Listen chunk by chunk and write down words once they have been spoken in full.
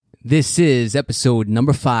This is episode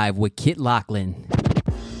number 5 with Kit Laughlin.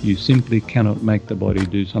 You simply cannot make the body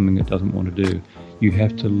do something it doesn't want to do. You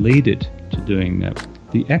have to lead it to doing that.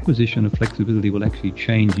 The acquisition of flexibility will actually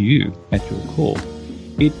change you at your core.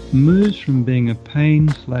 It moves from being a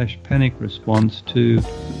pain/panic response to,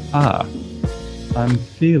 I'm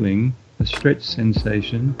feeling a stretch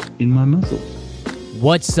sensation in my muscles.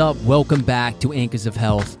 What's up? Welcome back to Anchors of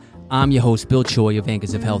Health. I'm your host, Bill Choi of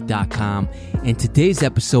anchorsofhealth.com, and today's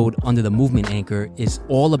episode under the Movement Anchor is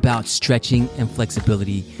all about stretching and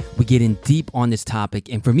flexibility. We get in deep on this topic,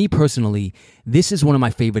 and for me personally, this is one of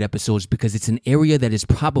my favorite episodes because it's an area that is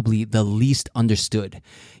probably the least understood.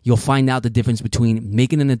 You'll find out the difference between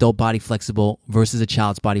making an adult body flexible versus a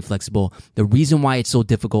child's body flexible, the reason why it's so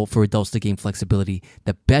difficult for adults to gain flexibility,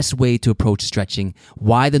 the best way to approach stretching,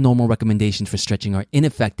 why the normal recommendations for stretching are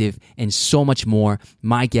ineffective, and so much more.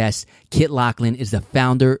 My guest, Kit Laughlin, is the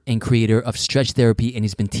founder and creator of Stretch Therapy, and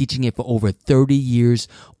he's been teaching it for over 30 years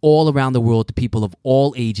all around the world to people of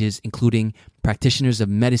all ages, including practitioners of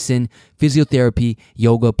medicine, physiotherapy,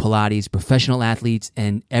 yoga, Pilates, professional athletes,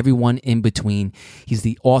 and everyone in between. He's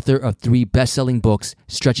the author of 3 best-selling books,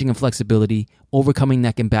 Stretching and Flexibility, Overcoming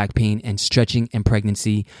Neck and Back Pain, and Stretching and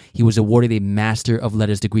Pregnancy. He was awarded a Master of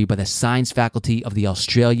Letters degree by the Science Faculty of the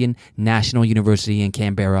Australian National University in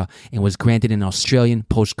Canberra and was granted an Australian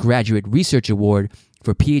Postgraduate Research Award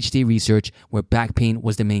for Ph.D. research where back pain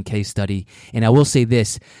was the main case study. And I will say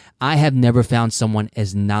this, I have never found someone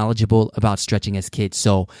as knowledgeable about stretching as Kit,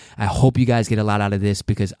 so I hope you guys get a lot out of this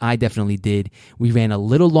because I definitely did. We ran a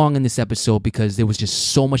little long in this episode because there was just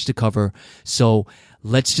so much to cover, so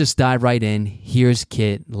let's just dive right in. Here's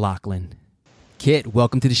Kit Laughlin. Kit,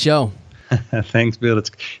 welcome to the show. Thanks, Bill. It's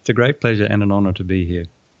a great pleasure and an honor to be here.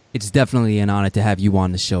 It's definitely an honor to have you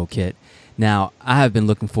on the show, Kit. Now, I have been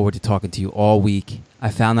looking forward to talking to you all week. I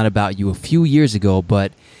found out about you a few years ago,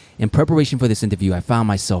 but in preparation for this interview, I found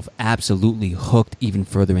myself absolutely hooked even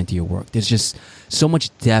further into your work. There's just so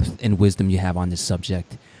much depth and wisdom you have on this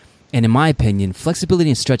subject. And in my opinion, flexibility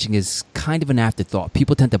and stretching is kind of an afterthought.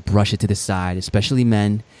 People tend to brush it to the side, especially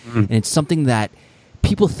men. And it's something that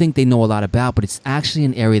people think they know a lot about, but it's actually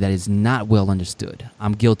an area that is not well understood.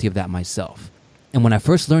 I'm guilty of that myself. And when I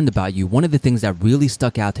first learned about you, one of the things that really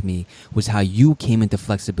stuck out to me was how you came into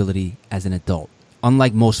flexibility as an adult,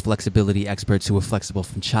 unlike most flexibility experts who were flexible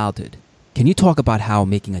from childhood. Can you talk about how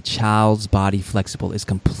making a child's body flexible is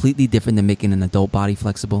completely different than making an adult body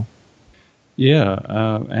flexible? Yeah,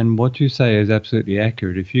 and what you say is absolutely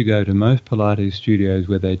accurate. If you go to most Pilates studios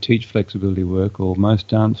where they teach flexibility work, or most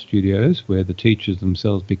dance studios where the teachers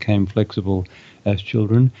themselves became flexible as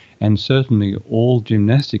children, and certainly all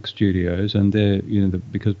gymnastic studios, and they're,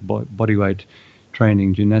 because bodyweight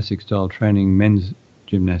training, gymnastic style training, men's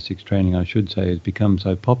gymnastics training, I should say, has become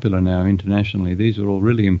so popular now internationally. These are all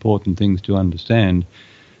really important things to understand.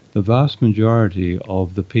 The vast majority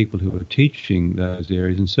of the people who are teaching those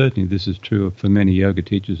areas, and certainly this is true for many yoga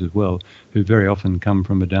teachers as well, who very often come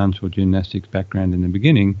from a dance or gymnastics background in the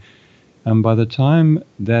beginning, and by the time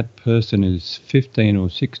that person is 15 or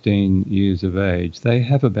 16 years of age, they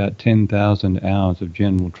have about 10,000 hours of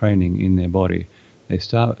general training in their body. They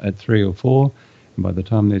start at 3 or 4, and by the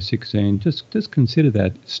time they're 16, just consider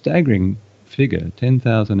that staggering figure,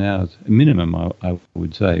 10,000 hours minimum, I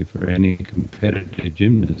would say, for any competitive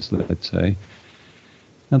gymnast, let's say.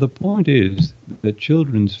 Now, the point is that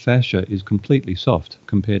children's fascia is completely soft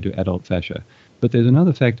compared to adult fascia. But there's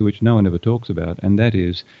another factor which no one ever talks about, and that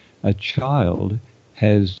is a child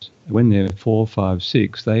has, when they're 4, 5,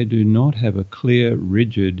 6, they do not have a clear,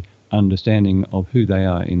 rigid understanding of who they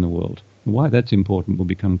are in the world. Why that's important will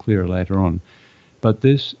become clearer later on. But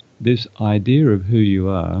this idea of who you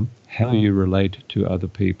are, how you relate to other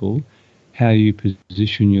people, how you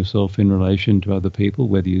position yourself in relation to other people,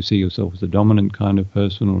 whether you see yourself as a dominant kind of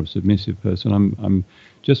person or a submissive person. I'm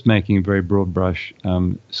just making a very broad brush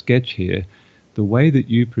sketch here. The way that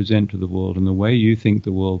you present to the world and the way you think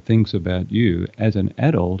the world thinks about you as an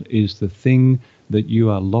adult is the thing that you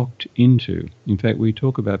are locked into. In fact, we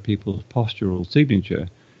talk about people's postural signature.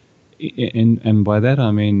 And by that I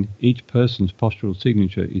mean each person's postural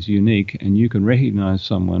signature is unique, and you can recognize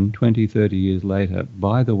someone 20, 30 years later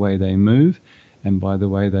by the way they move and by the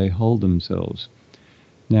way they hold themselves.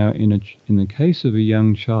 Now, in the case of a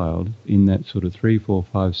young child, in that sort of 3, 4,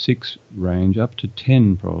 5, 6 range, up to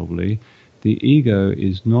 10 probably, the ego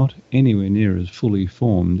is not anywhere near as fully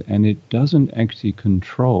formed, and it doesn't actually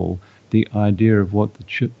control the idea of what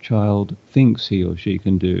the child thinks he or she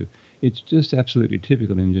can do. It's just absolutely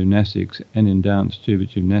typical in gymnastics and in dance too, but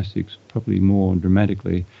gymnastics probably more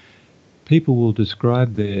dramatically. People will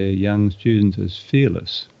describe their young students as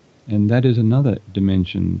fearless, And that is another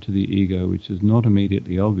dimension to the ego which is not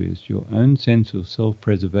immediately obvious. Your own sense of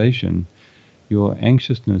self-preservation, your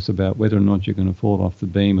anxiousness about whether or not you're going to fall off the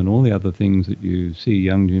beam, and all the other things that you see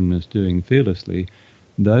young gymnasts doing fearlessly,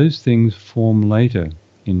 those things form later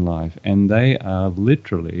in life, and they are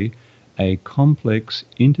literally a complex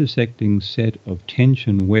intersecting set of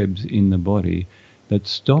tension webs in the body that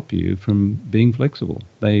stop you from being flexible.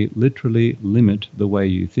 They literally limit the way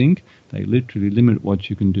you think. They literally limit what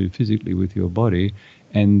you can do physically with your body.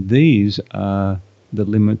 And these are the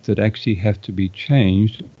limits that actually have to be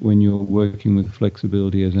changed when you're working with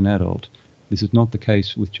flexibility as an adult. This is not the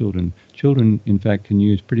case with children. Children, in fact, can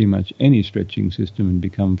use pretty much any stretching system and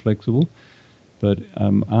become flexible. But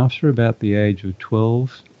after about the age of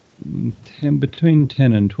 12, between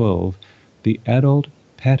 10 and 12, the adult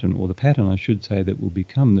pattern, or the pattern I should say that will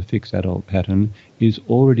become the fixed adult pattern, is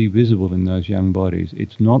already visible in those young bodies.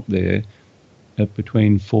 It's not there at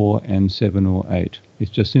between 4 and 7 or 8.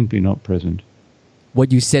 It's just simply not present.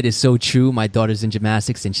 What you said is so true. My daughter's in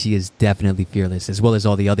gymnastics and she is definitely fearless, as well as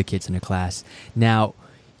all the other kids in her class. Now,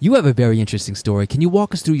 you have a very interesting story. Can you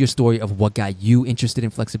walk us through your story of what got you interested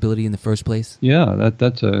in flexibility in the first place? Yeah,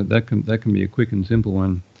 that can be a quick and simple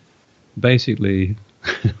one. Basically,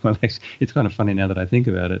 well, it's kind of funny now that I think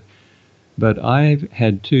about it, but I've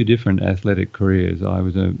had two different athletic careers. I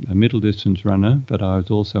was a middle distance runner, but I was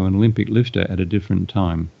also an Olympic lifter at a different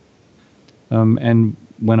time. And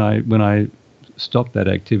when I stopped that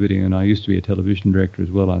activity, and I used to be a television director as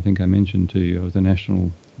well, I think I mentioned to you, I was the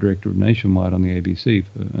national director of Nationwide on the ABC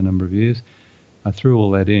for a number of years. I threw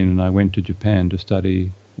all that in and I went to Japan to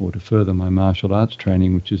study or to further my martial arts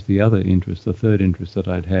training, which is the other interest, the third interest that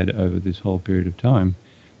I'd had over this whole period of time.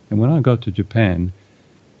 And when I got to Japan,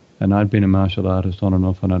 and I'd been a martial artist on and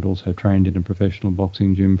off, and I'd also trained in a professional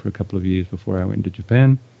boxing gym for a couple of years before I went to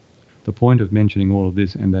Japan. The point of mentioning all of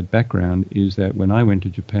this and that background is that when I went to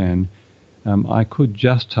Japan, I could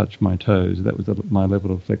just touch my toes. That was my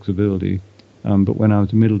level of flexibility. But when I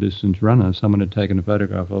was a middle distance runner, someone had taken a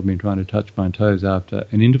photograph of me trying to touch my toes after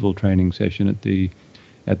an interval training session at the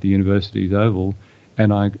university's oval,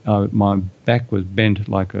 and my back was bent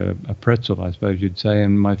like a pretzel, I suppose you'd say,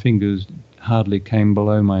 and my fingers hardly came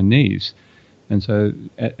below my knees. And so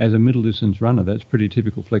as a middle distance runner, that's pretty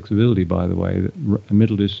typical flexibility, by the way.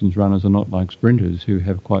 Middle distance runners are not like sprinters who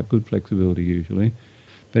have quite good flexibility usually.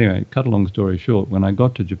 But anyway, cut a long story short, when I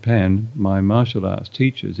got to Japan, my martial arts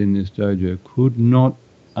teachers in this dojo could not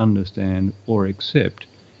understand or accept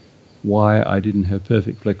why I didn't have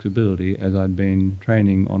perfect flexibility, as I'd been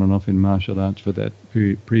training on and off in martial arts for that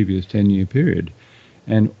previous 10-year period.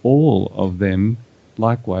 And all of them,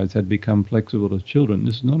 likewise, had become flexible as children.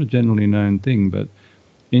 This is not a generally known thing, but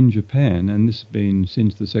in Japan, and this has been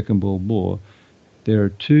since the Second World War, there are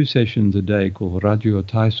 2 sessions a day called radio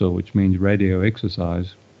taiso, which means radio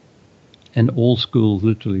exercise, and all schools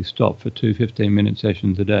literally stop for 2 15-minute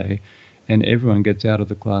sessions a day, and everyone gets out of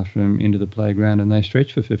the classroom into the playground and they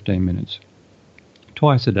stretch for 15 minutes,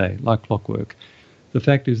 twice a day, like clockwork. The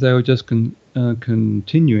fact is they were just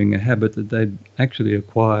continuing a habit that they'd actually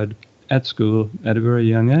acquired at school at a very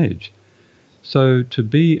young age. So to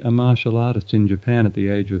be a martial artist in Japan at the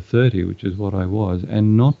age of 30, which is what I was,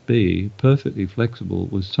 and not be perfectly flexible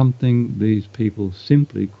was something these people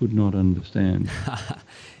simply could not understand.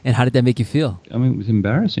 And how did that make you feel? I mean, it was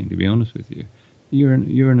embarrassing, to be honest with you. You're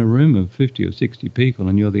in a room of 50 or 60 people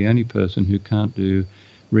and you're the only person who can't do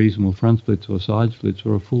reasonable front splits or side splits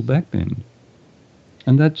or a full back bend.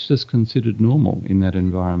 And that's just considered normal in that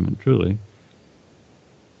environment, truly.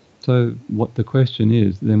 So what the question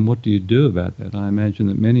is, then what do you do about that? I imagine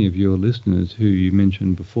that many of your listeners who you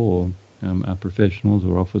mentioned before are professionals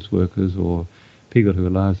or office workers or people who are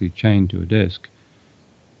largely chained to a desk.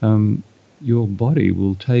 Your body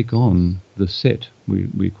will take on the set,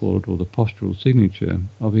 we call it, or the postural signature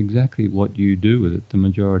of exactly what you do with it the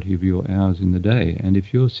majority of your hours in the day. And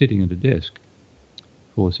if you're sitting at a desk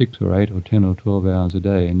for 6 or 8 or 10 or 12 hours a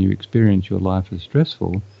day and you experience your life as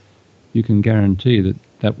stressful, you can guarantee that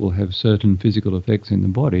that will have certain physical effects in the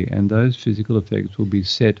body, and those physical effects will be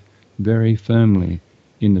set very firmly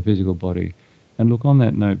in the physical body. And look, on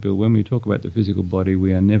that note, Bill, when we talk about the physical body,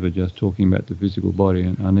 we are never just talking about the physical body,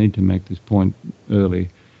 and I need to make this point early.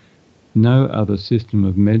 No other system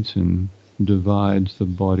of medicine divides the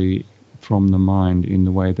body from the mind in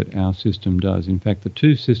the way that our system does. In fact, the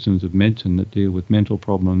 2 systems of medicine that deal with mental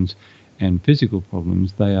problems and physical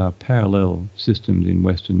problems, they are parallel systems in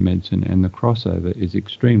Western medicine, and the crossover is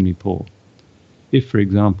extremely poor. If, for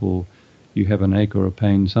example, you have an ache or a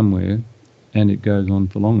pain somewhere, and it goes on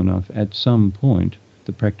for long enough, at some point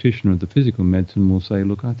the practitioner of the physical medicine will say,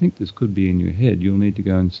 look, I think this could be in your head. You'll need to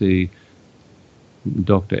go and see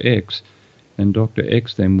Dr. X. And Dr.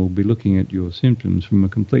 X then will be looking at your symptoms from a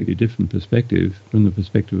completely different perspective, from the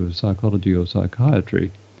perspective of psychology or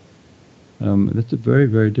psychiatry. That's a very,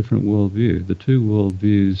 very different worldview. The two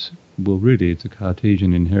worldviews, well, really, it's a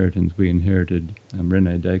Cartesian inheritance. We inherited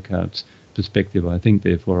René Descartes' perspective, I think,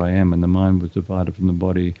 therefore I am, and the mind was divided from the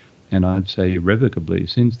body, and I'd say irrevocably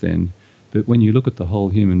since then. But when you look at the whole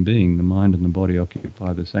human being, the mind and the body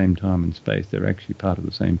occupy the same time and space. They're actually part of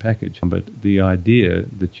the same package. But the idea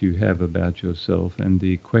that you have about yourself and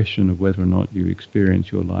the question of whether or not you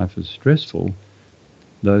experience your life as stressful,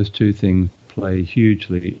 those two things play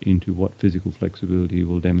hugely into what physical flexibility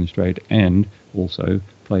will demonstrate, and also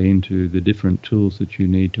play into the different tools that you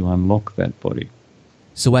need to unlock that body.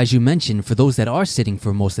 So as you mentioned, for those that are sitting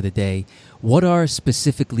for most of the day, what are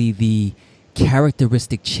specifically the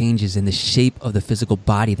characteristic changes in the shape of the physical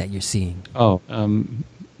body that you're seeing?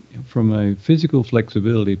 From a physical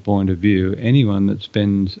flexibility point of view, anyone that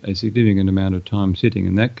spends a significant amount of time sitting,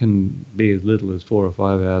 and that can be as little as 4 or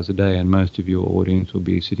 5 hours a day, and most of your audience will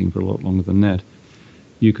be sitting for a lot longer than that,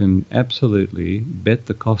 you can absolutely bet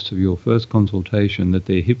the cost of your first consultation that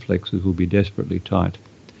their hip flexors will be desperately tight.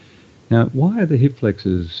 Now, why are the hip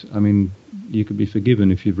flexors, I mean, you could be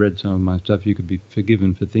forgiven if you've read some of my stuff, you could be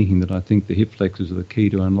forgiven for thinking that I think the hip flexors are the key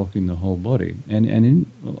to unlocking the whole body.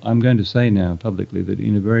 I'm going to say now publicly that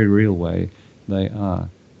in a very real way, they are.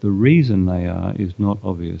 The reason they are is not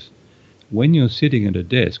obvious. When you're sitting at a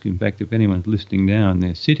desk, in fact, if anyone's listening now and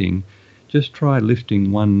they're sitting, just try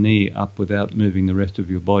lifting one knee up without moving the rest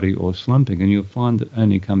of your body or slumping, and you'll find that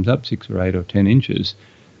only comes up 6 or 8 or 10 inches.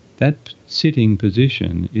 That sitting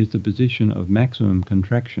position is the position of maximum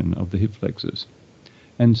contraction of the hip flexors.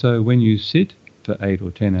 And so when you sit for 8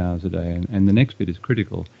 or 10 hours a day, and the next bit is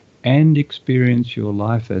critical, and experience your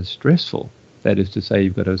life as stressful, that is to say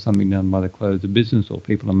you've got to have something done by the close of business, or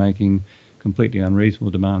people are making completely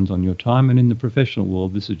unreasonable demands on your time, and in the professional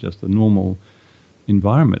world this is just the normal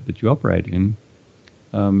environment that you operate in.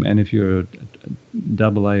 And if you're a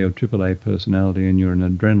AA or AAA personality and you're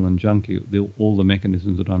an adrenaline junkie, all the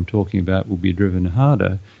mechanisms that I'm talking about will be driven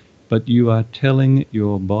harder. But you are telling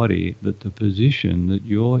your body that the position that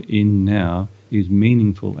you're in now is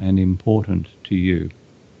meaningful and important to you.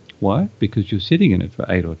 Why? Because you're sitting in it for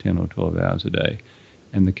 8 or 10 or 12 hours a day.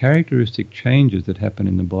 And the characteristic changes that happen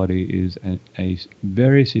in the body is a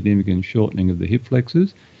very significant shortening of the hip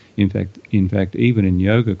flexors. In fact, even in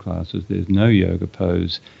yoga classes, there's no yoga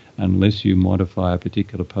pose unless you modify a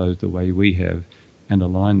particular pose the way we have and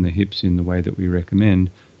align the hips in the way that we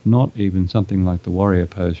recommend. Not even something like the warrior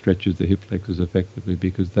pose stretches the hip flexors effectively,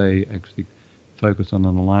 because they actually focus on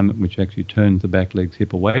an alignment which actually turns the back leg's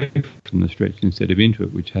hip away from the stretch instead of into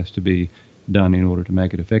it, which has to be done in order to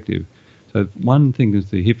make it effective. So one thing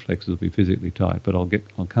is the hip flexors will be physically tight, but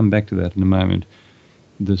I'll come back to that in a moment.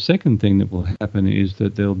 The second thing that will happen is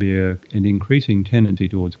that there'll be an increasing tendency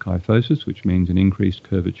towards kyphosis, which means an increased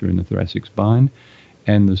curvature in the thoracic spine,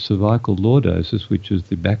 and the cervical lordosis, which is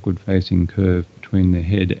the backward-facing curve between the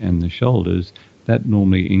head and the shoulders. That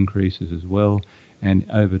normally increases as well, and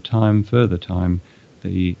over time, further time,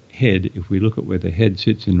 the head, if we look at where the head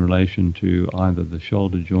sits in relation to either the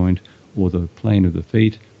shoulder joint or the plane of the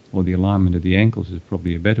feet or the alignment of the ankles is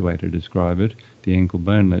probably a better way to describe it, the ankle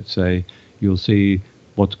bone, let's say, you'll see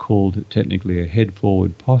what's called technically a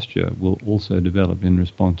head-forward posture will also develop in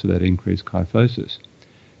response to that increased kyphosis.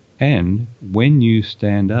 And when you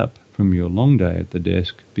stand up from your long day at the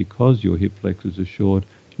desk, because your hip flexors are short,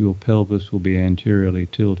 your pelvis will be anteriorly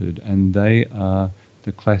tilted, and they are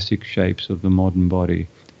the classic shapes of the modern body.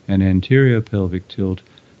 An anterior pelvic tilt,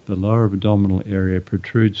 the lower abdominal area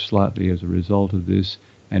protrudes slightly as a result of this,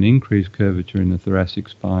 an increased curvature in the thoracic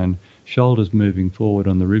spine, shoulders moving forward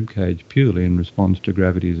on the rib cage purely in response to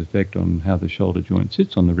gravity's effect on how the shoulder joint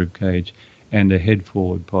sits on the rib cage, and a head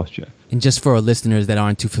forward posture. And just for our listeners that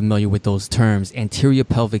aren't too familiar with those terms, anterior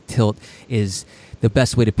pelvic tilt is the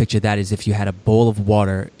best way to picture that is if you had a bowl of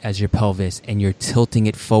water as your pelvis and you're tilting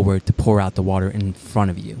it forward to pour out the water in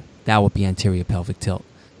front of you. That would be anterior pelvic tilt.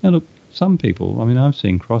 Now look, some people, I mean, I've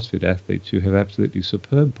seen CrossFit athletes who have absolutely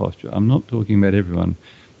superb posture. I'm not talking about everyone.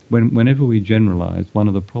 Whenever we generalize, one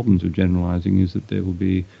of the problems of generalizing is that there will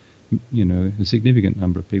be, a significant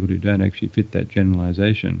number of people who don't actually fit that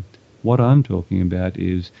generalization. What I'm talking about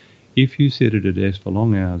is if you sit at a desk for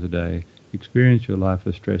long hours a day, experience your life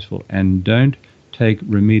as stressful, and don't take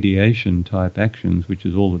remediation type actions, which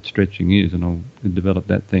is all that stretching is, and I'll develop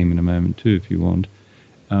that theme in a moment too if you want,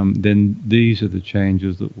 then these are the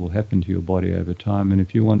changes that will happen to your body over time. And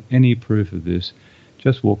if you want any proof of this,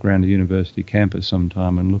 Just walk around a university campus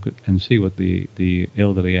sometime and look at and see what the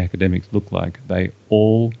elderly academics look like. They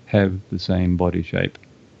all have the same body shape.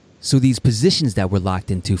 So these positions that we're locked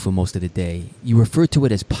into for most of the day, you refer to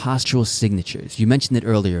it as postural signatures. You mentioned it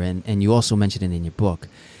earlier, and you also mentioned it in your book.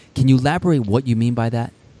 Can you elaborate what you mean by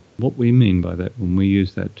that? What we mean by that when we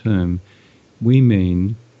use that term, we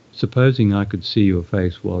mean, supposing I could see your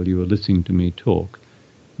face while you were listening to me talk,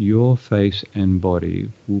 your face and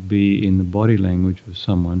body will be in the body language of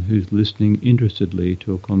someone who's listening interestedly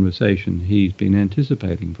to a conversation he's been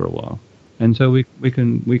anticipating for a while. And so we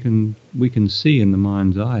can see in the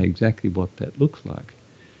mind's eye exactly what that looks like.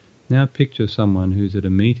 Now picture someone who's at a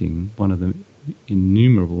meeting, one of the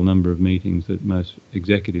innumerable number of meetings that most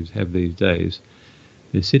executives have these days.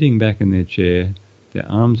 They're sitting back in their chair, their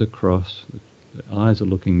arms are crossed, their eyes are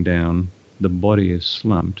looking down, the body is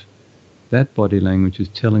slumped. That body language is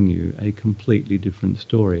telling you a completely different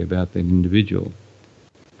story about that individual.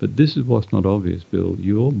 But this is what's not obvious, Bill.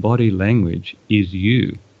 Your body language is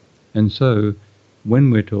you. And so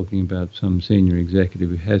when we're talking about some senior executive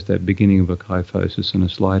who has that beginning of a kyphosis and a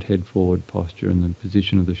slight head forward posture and the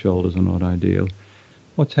position of the shoulders are not ideal,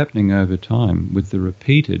 what's happening over time with the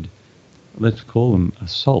repeated, let's call them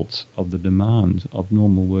assaults of the demands of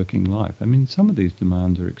normal working life? I mean, some of these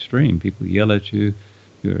demands are extreme. People yell at you.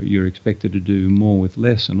 You're expected to do more with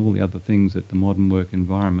less, and all the other things that the modern work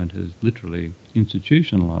environment has literally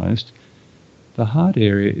institutionalized. The heart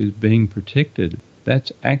area is being protected.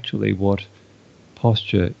 That's actually what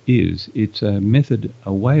posture is. It's a method,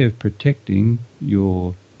 a way of protecting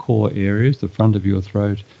your core areas, the front of your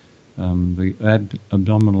throat, the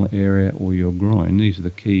abdominal area, or your groin. These are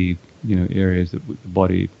the key, areas that the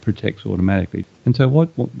body protects automatically. And so what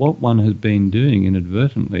one has been doing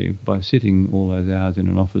inadvertently by sitting all those hours in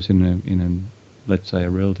an office in a let's say a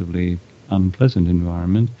relatively unpleasant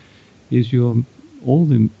environment is all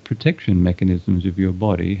the protection mechanisms of your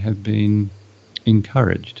body have been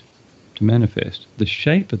encouraged to manifest. The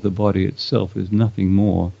shape of the body itself is nothing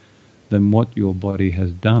more than what your body has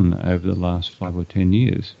done over the last 5 or 10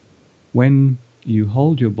 years. When you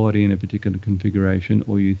hold your body in a particular configuration,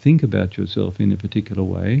 or you think about yourself in a particular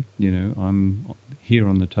way, I'm here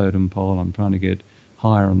on the totem pole, I'm trying to get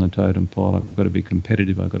higher on the totem pole, I've got to be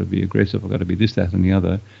competitive, I've got to be aggressive, I've got to be this, that and the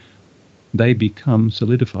other, they become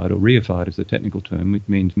solidified, or reified is the technical term, which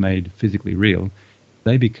means made physically real.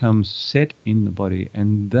 They become set in the body,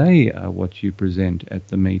 and they are what you present at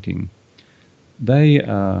the meeting. They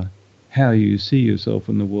are how you see yourself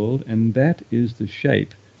in the world, and that is the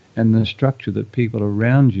shape and the structure that people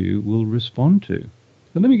around you will respond to.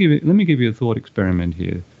 So let me give you a thought experiment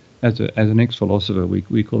here. As an ex-philosopher,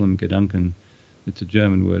 we call them Gedanken. It's a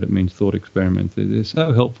German word. It means thought experiments. They're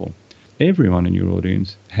so helpful. Everyone in your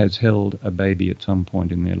audience has held a baby at some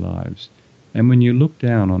point in their lives. And when you look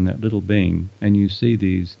down on that little being and you see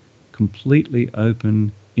these completely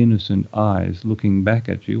open, innocent eyes looking back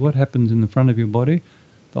at you, what happens in the front of your body?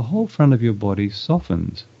 The whole front of your body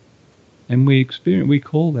softens. And we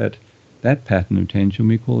call that pattern of tension,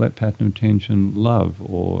 we call that pattern of tension love,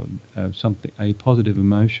 or a positive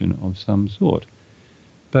emotion of some sort.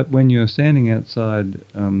 But when you're standing outside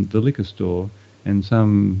the liquor store and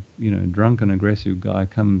some drunken, aggressive guy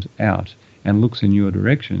comes out and looks in your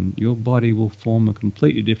direction, your body will form a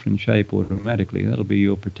completely different shape automatically. That'll be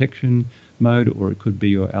your protection mode, or it could be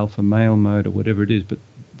your alpha male mode, or whatever it is. But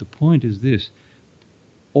the point is this: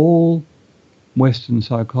 all Western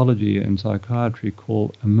psychology and psychiatry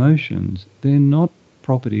call emotions, they're not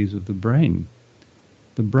properties of the brain.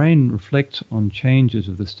 The brain reflects on changes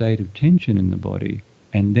of the state of tension in the body,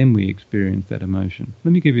 and then we experience that emotion.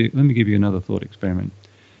 Let me give you another thought experiment.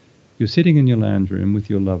 You're sitting in your lounge room with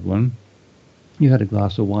your loved one. You had a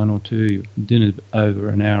glass of wine or two, your dinner's over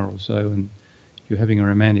an hour or so, and you're having a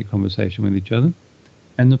romantic conversation with each other,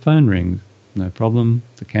 and the phone rings. No problem.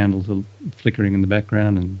 The candles are flickering in the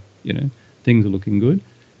background, and things are looking good.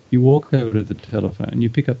 You walk over to the telephone, you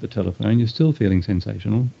pick up the telephone, you're still feeling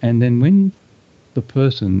sensational, and then when the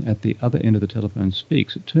person at the other end of the telephone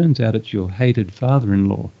speaks, it turns out it's your hated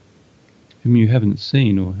father-in-law, whom you haven't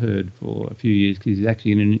seen or heard for a few years because he's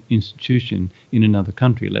actually in an institution in another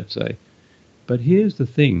country, let's say. But here's the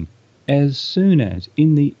thing: as soon as,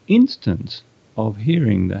 in the instance of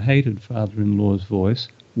hearing the hated father-in-law's voice,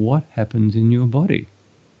 what happens in your body?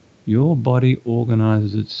 Your body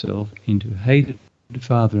organizes itself into hated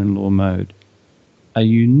father-in-law mode, a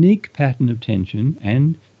unique pattern of tension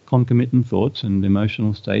and concomitant thoughts and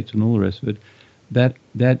emotional states and all the rest of it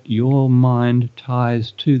that your mind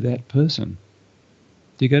ties to that person.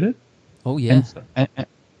 Do you get it? Oh, yeah.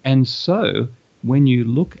 And so when you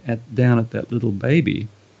look down at that little baby,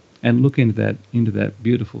 and look into that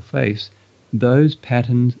beautiful face, those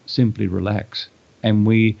patterns simply relax. And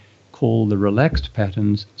we call the relaxed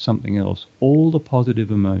patterns something else. All the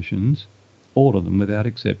positive emotions, all of them without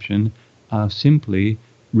exception, are simply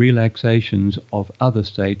relaxations of other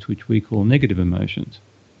states which we call negative emotions.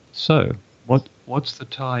 So, what's the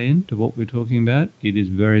tie-in to what we're talking about? It is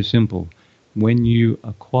very simple. When you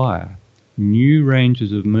acquire new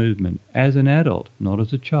ranges of movement as an adult, not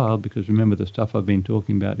as a child, because remember the stuff I've been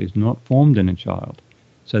talking about is not formed in a child.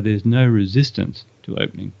 So there's no resistance to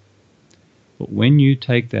opening. But when you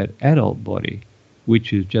take that adult body,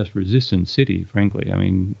 which is just resistant city, frankly, I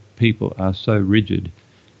mean, people are so rigid.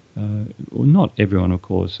 Well, not everyone, of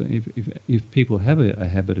course. If people have a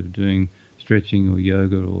habit of doing stretching or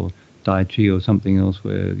yoga or Tai Chi or something else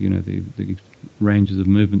where, the ranges of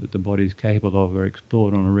movement that the body is capable of are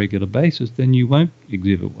explored on a regular basis, then you won't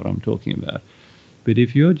exhibit what I'm talking about. But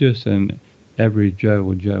if you're just an average Joe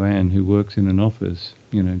or Joanne who works in an office,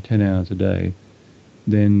 10 hours a day,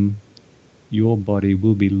 then your body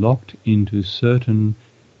will be locked into certain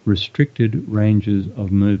restricted ranges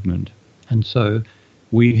of movement. And so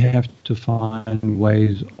we have to find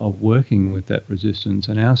ways of working with that resistance.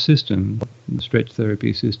 And our system, the stretch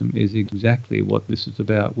therapy system, is exactly what this is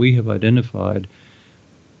about. We have identified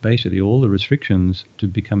basically all the restrictions to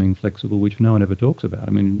becoming flexible, which no one ever talks about.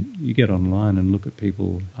 I mean, you get online and look at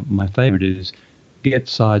people. My favorite is get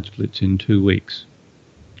side splits in 2 weeks.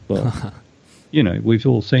 Well, we've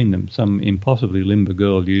all seen them. Some impossibly limber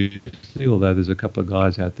girl usually, although there's a couple of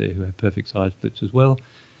guys out there who have perfect side splits as well.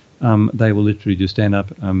 They will literally just stand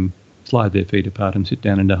up, slide their feet apart and sit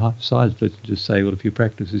down into half side splits and just say, well, if you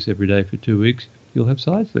practice this every day for 2 weeks, you'll have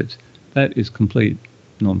side splits. That is complete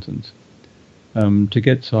nonsense. To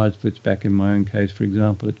get side splits back, in my own case, for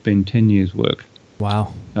example, it's been 10 years' work.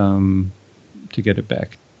 Wow. To get it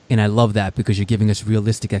back. And I love that because you're giving us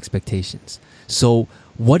realistic expectations. So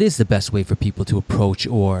what is the best way for people to approach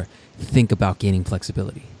or think about gaining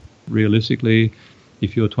flexibility? Realistically,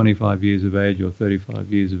 if you're 25 years of age or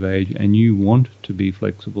 35 years of age and you want to be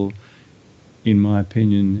flexible, in my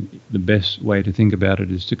opinion, the best way to think about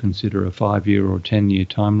it is to consider a 5-year or 10-year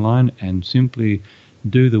timeline and simply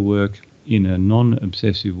do the work in a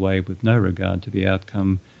non-obsessive way with no regard to the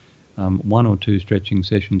outcome, 1 or 2 stretching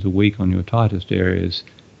sessions a week on your tightest areas,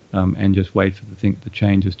 and just wait for the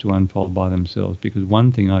changes to unfold by themselves. Because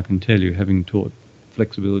one thing I can tell you, having taught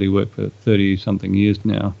flexibility work for 30-something years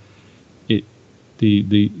now,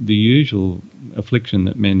 the usual affliction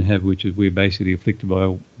that men have, which is we're basically afflicted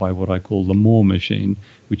by what I call the more machine,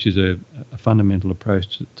 which is a fundamental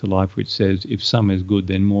approach to life which says if some is good,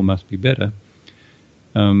 then more must be better.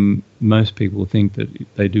 Most people think that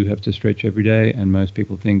they do have to stretch every day, and most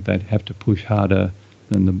people think they have to push harder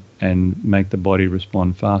and make the body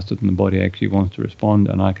respond faster than the body actually wants to respond.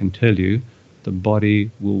 And I can tell you, the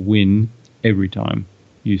body will win every time.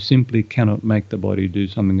 You simply cannot make the body do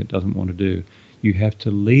something it doesn't want to do. You have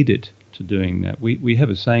to lead it to doing that. We have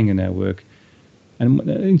a saying in our work, and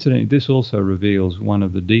incidentally, this also reveals one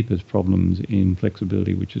of the deepest problems in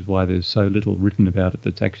flexibility, which is why there's so little written about it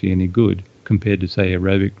that's actually any good compared to, say,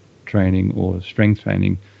 aerobic training or strength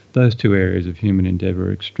training. Those two areas of human endeavour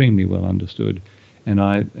are extremely well understood,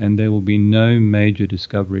 and there will be no major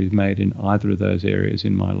discoveries made in either of those areas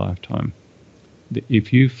in my lifetime.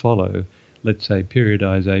 If you follow, let's say,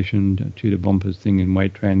 periodization, Tudor Bomper's thing in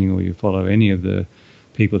weight training, or you follow any of the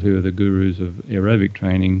people who are the gurus of aerobic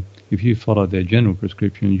training, if you follow their general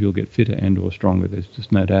prescriptions, you'll get fitter and or stronger. There's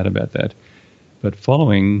just no doubt about that. But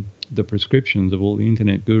following the prescriptions of all the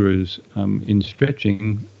internet gurus in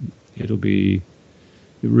stretching, it'll be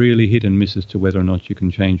really hit and miss as to whether or not you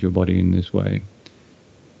can change your body in this way.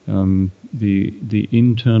 The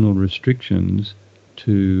internal restrictions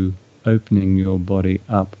to opening your body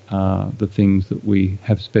up are the things that we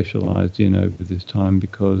have specialized in over this time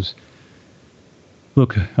because,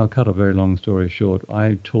 look, I'll cut a very long story short.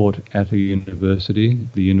 I taught at a university.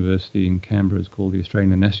 The university in Canberra is called the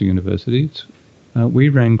Australian National University. We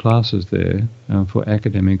ran classes there for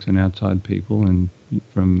academics and outside people, and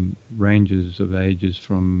from ranges of ages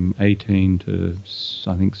from 18 to,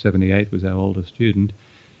 I think, 78 was our oldest student.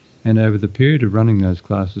 And over the period of running those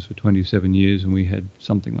classes for 27 years, and we had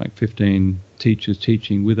something like 15 teachers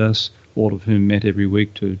teaching with us, all of whom met every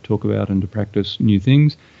week to talk about and to practice new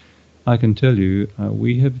things, I can tell you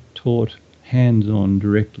we have taught hands-on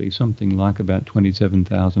directly something like about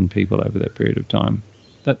 27,000 people over that period of time.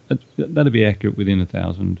 That'd be accurate within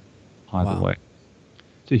 1,000 either way.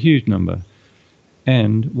 It's a huge number.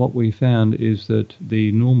 And what we found is that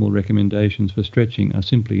the normal recommendations for stretching are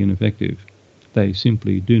simply ineffective. They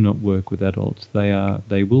simply do not work with adults.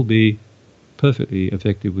 They will be perfectly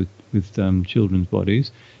effective with children's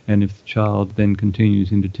bodies. And if the child then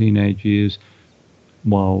continues into teenage years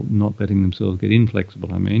while not letting themselves get inflexible,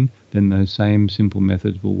 then those same simple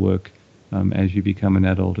methods will work as you become an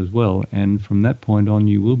adult as well. And from that point on,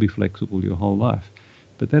 you will be flexible your whole life.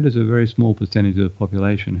 But that is a very small percentage of the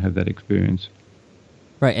population have that experience.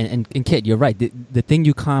 Right, and Kit, you're right. The thing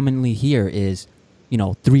you commonly hear is,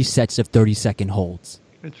 3 sets of 30-second holds.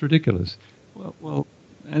 It's ridiculous. Well,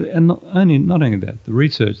 and not only that, the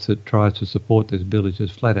research that tries to support this bill is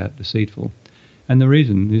just flat out deceitful. And the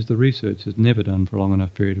reason is the research is never done for a long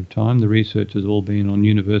enough period of time. The research has all been on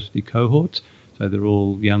university cohorts, so they're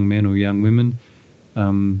all young men or young women,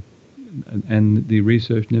 and the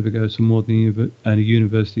research never goes for more than a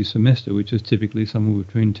university semester, which is typically somewhere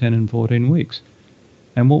between 10 and 14 weeks.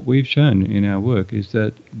 And what we've shown in our work is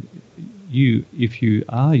that if you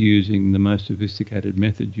are using the most sophisticated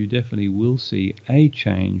method, you definitely will see a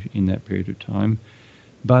change in that period of time.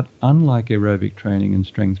 But unlike aerobic training and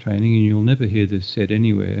strength training, and you'll never hear this said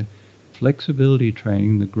anywhere, flexibility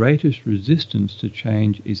training, the greatest resistance to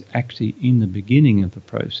change is actually in the beginning of the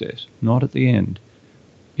process, not at the end.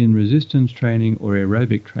 In resistance training or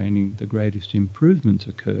aerobic training, the greatest improvements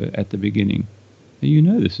occur at the beginning.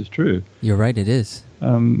 Now, this is true. You're right, it is.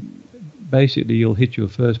 Basically, you'll hit your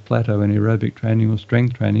first plateau in aerobic training or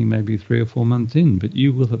strength training maybe 3 or 4 months in, but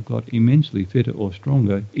you will have got immensely fitter or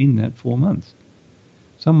stronger in that 4 months.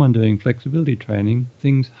 Someone doing flexibility training,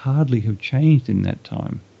 things hardly have changed in that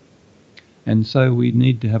time. And so we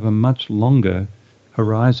need to have a much longer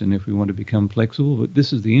horizon if we want to become flexible. But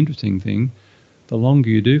this is the interesting thing. The longer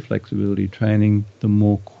you do flexibility training, the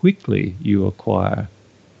more quickly you acquire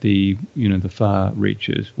the far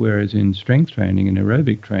reaches. Whereas in strength training and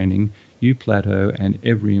aerobic training, you plateau and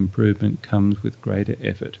every improvement comes with greater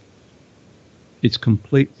effort. It's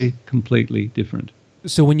completely different.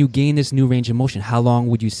 So when you gain this new range of motion, how long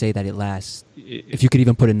would you say that it lasts? If you could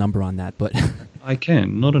even put a number on that, but I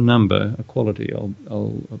can, not a number, a quality.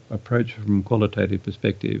 I'll approach from a qualitative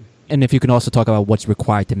perspective. And if you can also talk about what's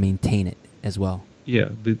required to maintain it as well. Yeah,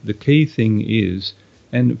 the key thing is,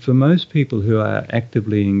 and for most people who are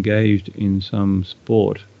actively engaged in some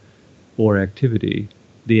sport or activity,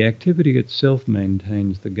 the activity itself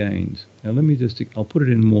maintains the gains. Now I'll put it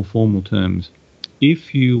in more formal terms.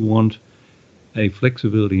 If you want a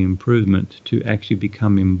flexibility improvement to actually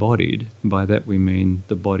become embodied, by that we mean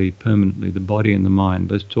the body permanently, the body and the mind.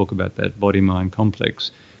 Let's talk about that body-mind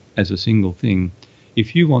complex as a single thing.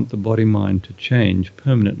 If you want the body-mind to change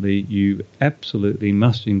permanently, you absolutely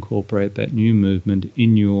must incorporate that new movement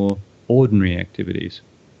in your ordinary activities.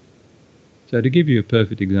 So to give you a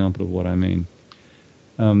perfect example of what I mean,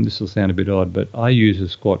 this will sound a bit odd, but I use a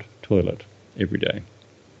squat toilet every day.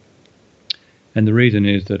 And the reason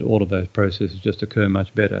is that all of those processes just occur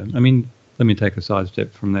much better. Let me take a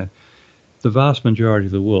sidestep from that. The vast majority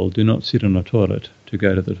of the world do not sit on a toilet to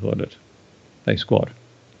go to the toilet. They squat.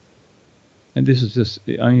 And this is just,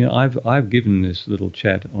 I've given this little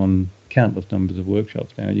chat on countless numbers of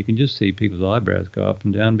workshops now. You can just see people's eyebrows go up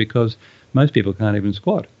and down because most people can't even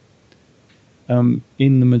squat.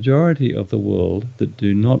 In the majority of the world that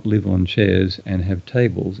do not live on chairs and have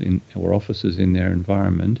tables or offices in their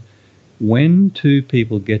environment, when two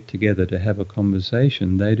people get together to have a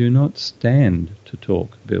conversation, they do not stand to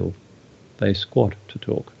talk, Bill. They squat to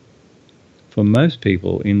talk. For most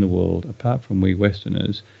people in the world, apart from we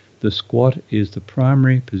Westerners, the squat is the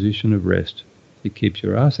primary position of rest. It keeps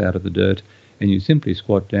your ass out of the dirt, and you simply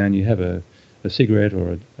squat down. You have a cigarette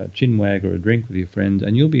or a chin wag or a drink with your friends,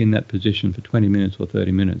 and you'll be in that position for 20 minutes or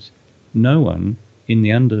 30 minutes. No one in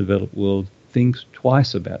the underdeveloped world thinks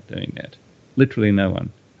twice about doing that. Literally no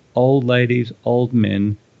one. Old ladies, old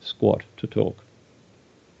men squat to talk.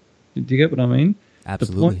 Do you get what I mean?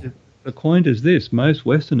 Absolutely. The point is this. Most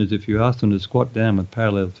Westerners, if you ask them to squat down with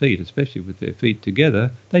parallel feet, especially with their feet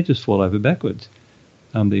together, they just fall over backwards.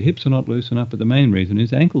 Their hips are not loose enough, but the main reason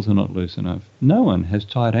is ankles are not loose enough. No one has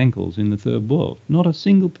tight ankles in the third world. Not a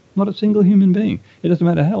single human being. It doesn't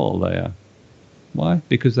matter how old they are. Why?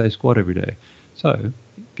 Because they squat every day. So,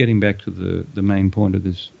 getting back to the main point of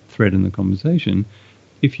this thread in the conversation,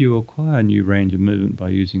 if you acquire a new range of movement by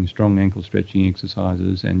using strong ankle stretching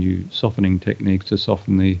exercises and you softening techniques to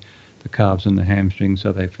soften the calves and the hamstrings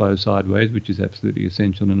so they flow sideways, which is absolutely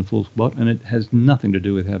essential in a full squat, and it has nothing to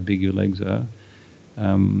do with how big your legs are.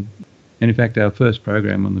 And in fact, our first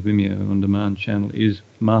program on the Vimeo On Demand channel is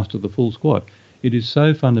Master the Full Squat. It is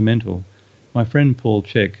so fundamental. My friend Paul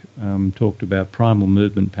Check talked about primal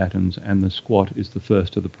movement patterns, and the squat is the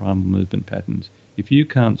first of the primal movement patterns. If you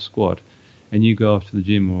can't squat, and you go off to the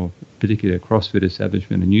gym or particularly a CrossFit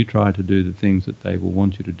establishment and you try to do the things that they will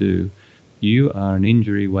want you to do, you are an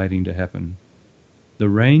injury waiting to happen. The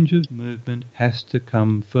range of movement has to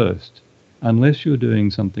come first. Unless you're doing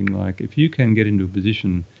something like, if you can get into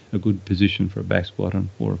a good position for a back squat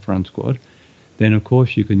or a front squat, then of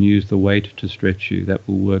course you can use the weight to stretch you. That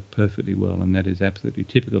will work perfectly well, and that is absolutely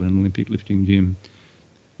typical in an Olympic lifting gym.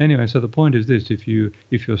 Anyway, so the point is this: if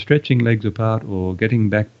you're stretching legs apart or getting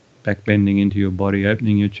back bending into your body,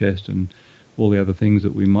 opening your chest, and all the other things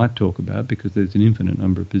that we might talk about, because there's an infinite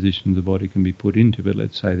number of positions the body can be put into, but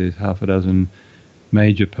let's say there's half a dozen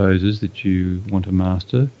major poses that you want to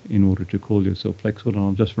master in order to call yourself flexible, and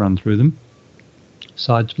I'll just run through them.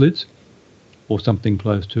 Side splits, or something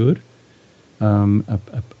close to it.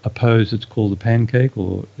 A pose that's called the pancake,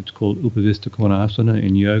 or it's called Upavista Konasana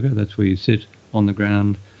in yoga. That's where you sit on the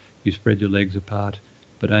ground, you spread your legs apart,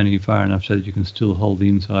 but only far enough so that you can still hold the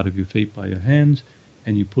inside of your feet by your hands,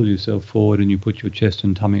 and you pull yourself forward and you put your chest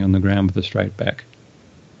and tummy on the ground with a straight back.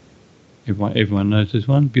 Everyone knows this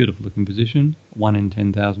one. Beautiful looking position. 1 in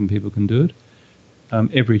 10,000 people can do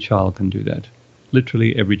it. Every child can do that.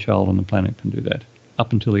 Literally every child on the planet can do that,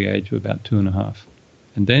 up until the age of about 2.5.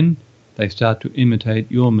 And then they start to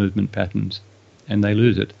imitate your movement patterns, and they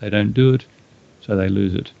lose it. They don't do it, so they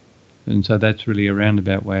lose it. And so that's really a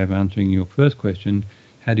roundabout way of answering your first question.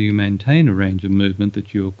 How do you maintain a range of movement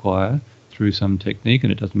that you acquire through some technique,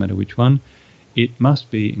 and it doesn't matter which one? It must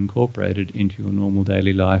be incorporated into your normal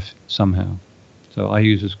daily life somehow. So I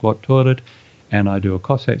use a squat toilet, and I do a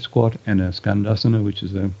Cossack squat and a Skandasana, which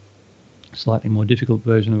is a slightly more difficult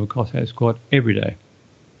version of a Cossack squat, every day.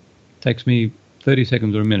 It takes me 30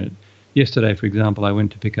 seconds or a minute. Yesterday, for example, I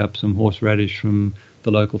went to pick up some horseradish from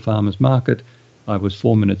the local farmer's market. I was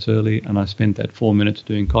 4 minutes early, and I spent that 4 minutes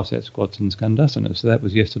doing Cossack squats and Skandasana. So that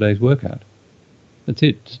was yesterday's workout. That's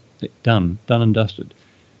it. Done and dusted.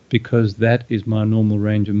 Because that is my normal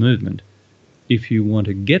range of movement. If you want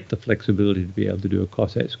to get the flexibility to be able to do a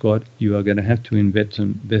Cossack squat, you are going to have to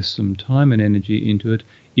invest some time and energy into it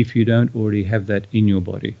if you don't already have that in your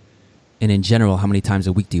body. And in general, how many times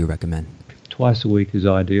a week do you recommend? Twice a week is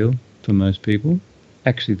ideal for most people.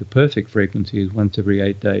 Actually, the perfect frequency is once every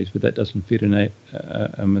 8 days, but that doesn't fit in a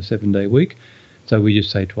 7-day week. So we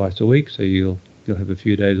just say twice a week, so you'll have a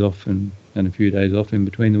few days off and a few days off in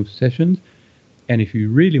between the sessions. And if you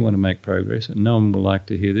really want to make progress, and no one will like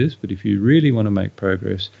to hear this, but if you really want to make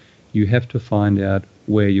progress, you have to find out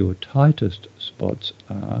where your tightest spots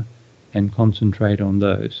are and concentrate on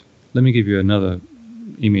those. Let me give you another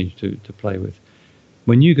image to play with.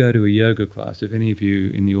 When you go to a yoga class, if any of you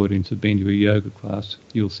in the audience have been to a yoga class,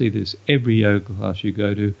 you'll see this. Every yoga class you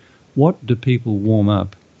go to, what do people warm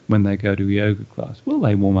up when they go to a yoga class? Well,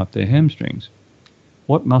 they warm up their hamstrings.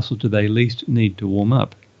 What muscle do they least need to warm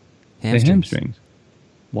up? Their hamstrings.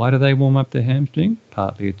 Why do they warm up their hamstring?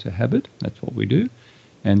 Partly it's a habit. That's what we do.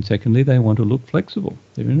 And secondly, they want to look flexible.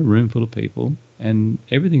 They're in a room full of people, and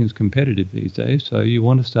everything is competitive these days. So you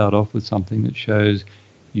want to start off with something that shows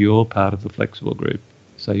you're part of the flexible group.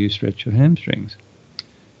 So you stretch your hamstrings.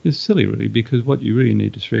 It's silly, really, because what you really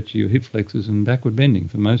need to stretch are your hip flexors and backward bending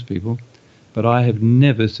for most people. But I have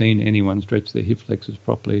never seen anyone stretch their hip flexors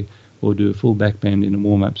properly or do a full back bend in a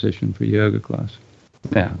warm-up session for a yoga class.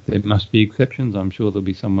 Now, there must be exceptions. I'm sure there'll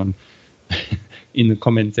be someone in the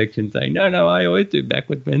comment section saying, no, I always do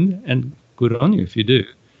backward bend, and good on you if you do,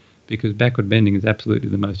 because backward bending is absolutely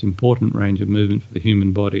the most important range of movement for the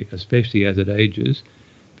human body, especially as it ages,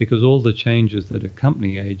 because all the changes that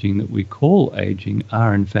accompany aging that we call aging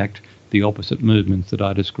are, in fact, the opposite movements that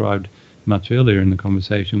I described much earlier in the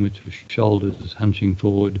conversation, which were shoulders hunching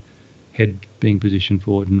forward, head being positioned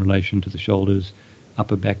forward in relation to the shoulders,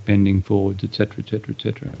 upper back bending forwards, etc., etc.,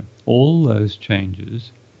 etc. All those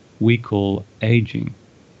changes we call aging.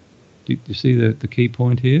 Do you see the key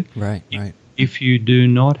point here? Right. If you do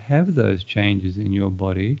not have those changes in your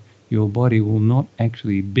body will not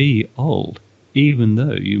actually be old, even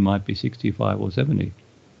though you might be 65 or 70.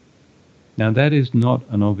 Now, that is not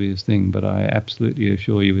an obvious thing, but I absolutely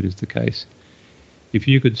assure you it is the case. If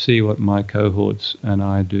you could see what my cohorts and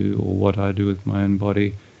I do, or what I do with my own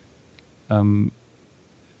body,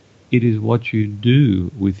 it is what you do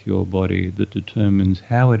with your body that determines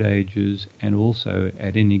how it ages, and also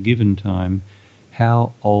at any given time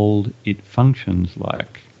how old it functions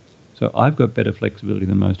like. So I've got better flexibility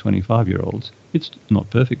than most 25-year-olds. It's not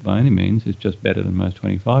perfect by any means, it's just better than most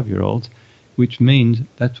 25-year-olds, which means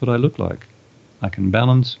that's what I look like. I can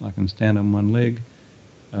balance, I can stand on one leg,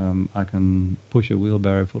 I can push a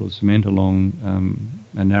wheelbarrow full of cement along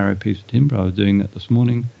a narrow piece of timber. I was doing that this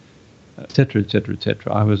morning, etc., etc.,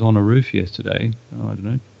 etc. I was on a roof yesterday,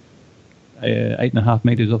 8.5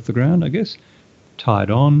 meters off the ground, I guess, tied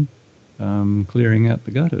on, clearing out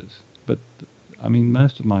the gutters. But, I mean,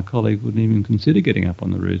 most of my colleagues wouldn't even consider getting up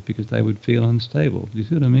on the roofs because they would feel unstable. Do you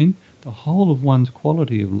see what I mean? The whole of one's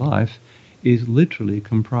quality of life is literally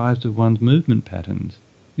comprised of one's movement patterns.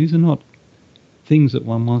 These are not things that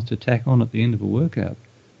one wants to tack on at the end of a workout.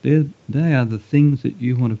 They are the things that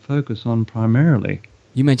you want to focus on primarily.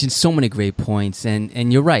 You mentioned so many great points,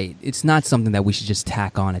 and you're right. It's not something that we should just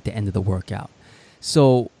tack on at the end of the workout.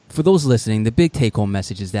 So for those listening, the big take-home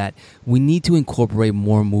message is that we need to incorporate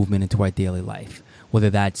more movement into our daily life, whether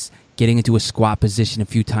that's getting into a squat position a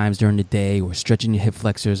few times during the day or stretching your hip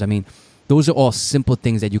flexors. I mean, those are all simple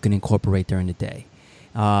things that you can incorporate during the day.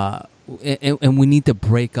 And we need to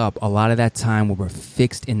break up a lot of that time where we're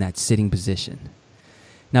fixed in that sitting position.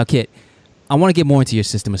 Now, Kit, I want to get more into your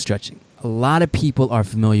system of stretching. A lot of people are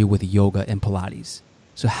familiar with yoga and Pilates.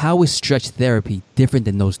 So how is stretch therapy different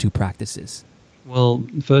than those two practices? Well,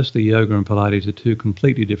 firstly, yoga and Pilates are two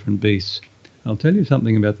completely different beasts. I'll tell you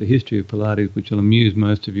something about the history of Pilates which will amuse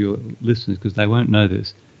most of your listeners because they won't know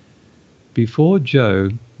this. Before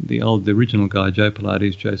Joe, the original guy, Joseph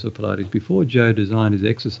Pilates, before Joe designed his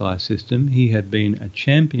exercise system, he had been a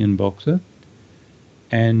champion boxer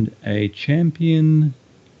and a champion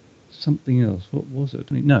something else. What was it?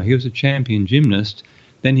 No, he was a champion gymnast.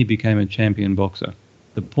 Then he became a champion boxer.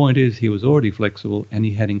 The point is he was already flexible and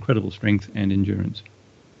he had incredible strength and endurance.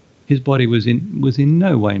 His body was in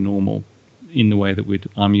no way normal in the way that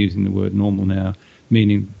I'm using the word normal now,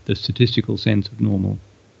 meaning the statistical sense of normal.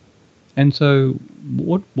 And so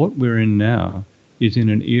what we're in now is in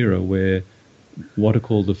an era where what are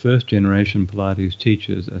called the first generation Pilates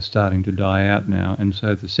teachers are starting to die out now, and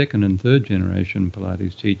so the second and third generation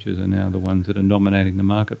Pilates teachers are now the ones that are dominating the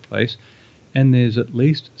marketplace, and there's at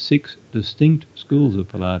least 6 distinct schools of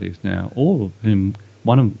Pilates now, all of whom,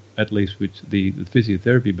 one of at least which the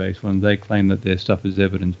physiotherapy-based ones, they claim that their stuff is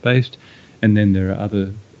evidence-based, and then there are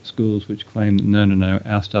other schools which claim that no,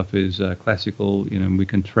 our stuff is classical, we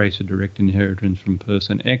can trace a direct inheritance from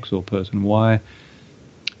person X or person Y.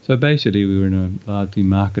 So basically we're in a largely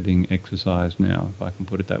marketing exercise now, if I can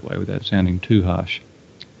put it that way without sounding too harsh.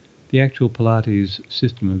 The actual Pilates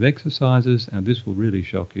system of exercises, and this will really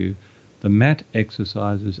shock you, the mat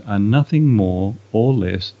exercises are nothing more or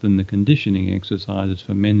less than the conditioning exercises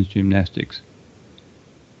for men's gymnastics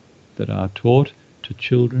that are taught to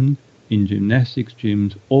children in gymnastics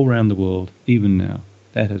gyms all around the world, even now.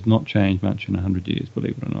 That has not changed much in 100 years,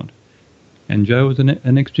 believe it or not. And Joe was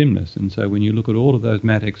an ex-gymnast, and so when you look at all of those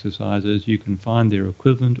mat exercises, you can find their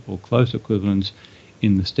equivalent or close equivalents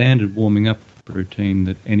in the standard warming up routine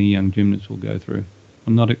that any young gymnast will go through.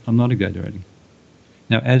 I'm not exaggerating.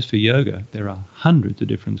 Now, as for yoga, there are hundreds of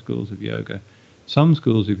different schools of yoga. Some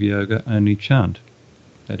schools of yoga only chant.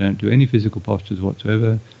 They don't do any physical postures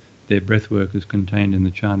whatsoever. Their breath work is contained in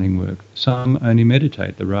the chanting work. Some only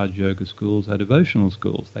meditate. The Raj Yoga schools are devotional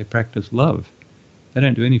schools. They practice love. They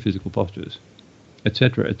don't do any physical postures,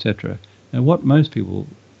 etc., etc. Now, what most people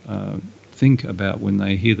think about when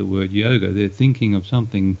they hear the word yoga, they're thinking of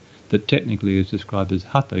something that technically is described as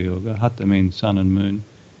Hatha Yoga. Hatha means sun and moon.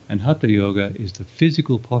 And Hatha Yoga is the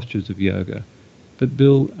physical postures of yoga. But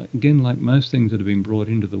Bill, again, like most things that have been brought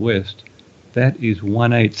into the West, that is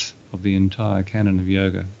 1/8 of the entire canon of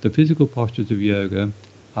yoga. The physical postures of yoga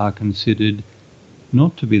are considered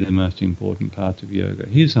not to be the most important parts of yoga.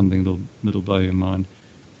 Here's something that'll blow your mind.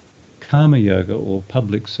 Karma yoga, or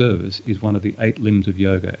public service, is one of the 8 limbs of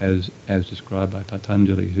yoga as described by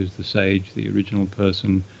Patanjali, who's the sage, the original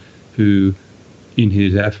person who, in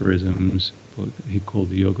his aphorisms, he called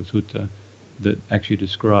the Yoga Sutta, that actually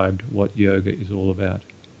described what yoga is all about.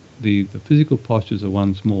 The physical postures are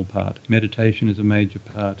one small part. Meditation is a major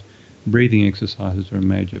part. Breathing exercises are a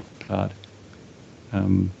major part.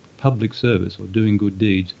 Public service, or doing good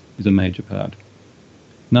deeds, is a major part.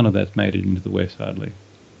 None of that's made it into the West, hardly.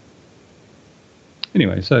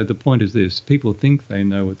 Anyway, so the point is this. People think they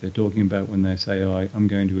know what they're talking about when they say, I'm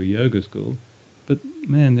going to a yoga school. But,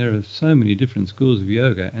 man, there are so many different schools of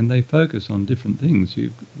yoga, and they focus on different things.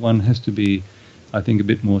 One has to be, I think, a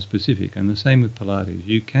bit more specific. And the same with Pilates.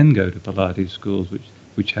 You can go to Pilates schools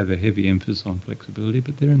which have a heavy emphasis on flexibility,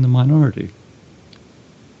 but they're in the minority,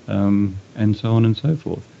 and so on and so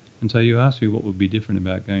forth. And so you ask me what would be different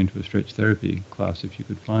about going to a stretch therapy class if you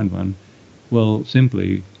could find one. Well,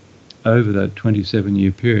 simply, over that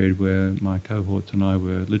 27-year period where my cohorts and I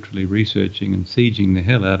were literally researching and sieging the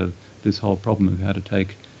hell out of this whole problem of how to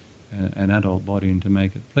take an adult body and to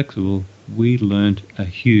make it flexible, we learnt a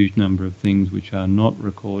huge number of things which are not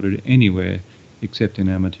recorded anywhere except in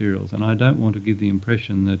our materials. And I don't want to give the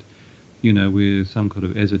impression that we're some kind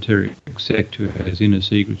of esoteric sect who has inner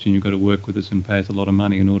secrets and you've got to work with us and pay us a lot of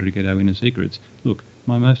money in order to get our inner secrets. Look,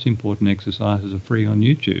 my most important exercises are free on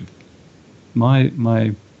YouTube.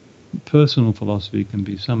 My personal philosophy can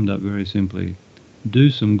be summed up very simply. Do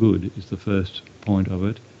some good is the first point of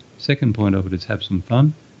it. Second point of it is have some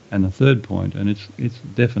fun. And the third point, and it's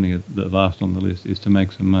definitely the last on the list, is to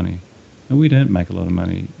make some money. And we don't make a lot of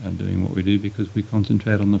money doing what we do because we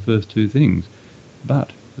concentrate on the first two things.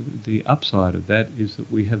 But the upside of that is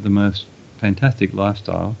that we have the most fantastic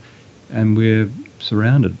lifestyle and we're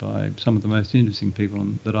surrounded by some of the most interesting people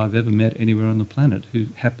that I've ever met anywhere on the planet who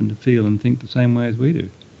happen to feel and think the same way as we do.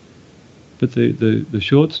 But the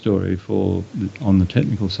short story on the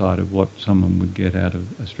technical side of what someone would get out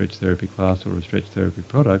of a stretch therapy class or a stretch therapy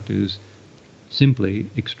product is simply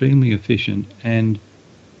extremely efficient and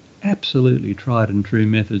absolutely tried and true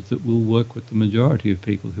methods that will work with the majority of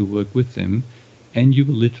people who work with them, and you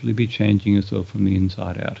will literally be changing yourself from the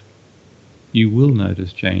inside out. You will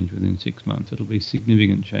notice change within 6 months. It'll be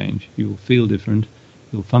significant change. You will feel different.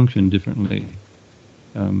 You'll function differently.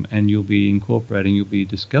 And you'll be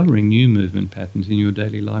discovering new movement patterns in your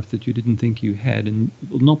daily life that you didn't think you had, and it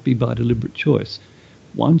will not be by deliberate choice.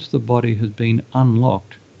 Once the body has been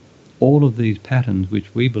unlocked, all of these patterns,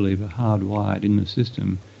 which we believe are hardwired in the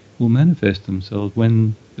system, will manifest themselves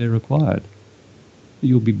when they're required.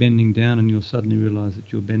 You'll be bending down and you'll suddenly realise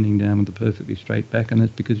that you're bending down with a perfectly straight back, and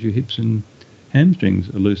that's because your hips and hamstrings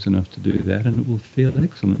are loose enough to do that, and it will feel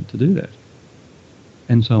excellent to do that.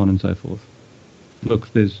 And so on and so forth.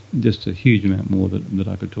 Look, there's just a huge amount more that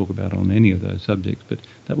I could talk about on any of those subjects, but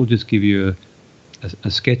that will just give you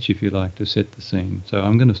a sketch, if you like, to set the scene. So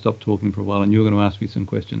I'm going to stop talking for a while and you're going to ask me some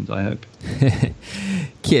questions, I hope.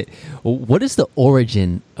 Kit, what is the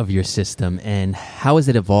origin of your system and how has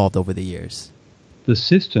it evolved over the years? The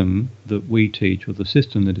system that we teach, or the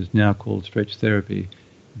system that is now called stretch therapy,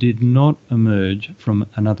 did not emerge from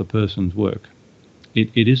another person's work.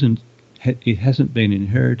 It hasn't been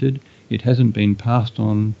inherited. It hasn't been passed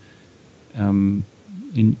on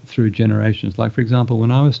through generations. Like, for example,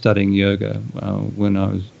 when I was studying yoga, when I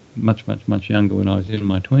was much younger, when I was in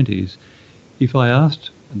my 20s, if I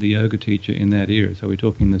asked the yoga teacher in that era, so we're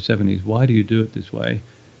talking in the 70s, why do you do it this way?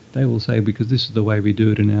 They will say, because this is the way we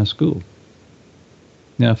do it in our school.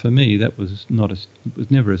 Now, for me, that was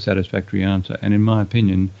never a satisfactory answer, and in my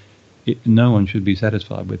opinion, no one should be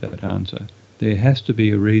satisfied with that answer. There has to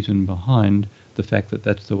be a reason behind the fact that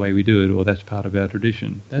that's the way we do it, or that's part of our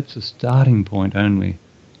tradition. That's a starting point only.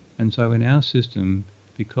 And so in our system,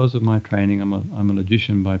 because of my training, I'm a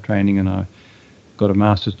logician by training, and I got a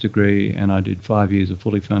master's degree, and I did 5 years of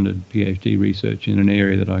fully funded Ph.D. research in an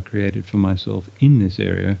area that I created for myself in this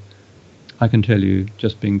area. I can tell you,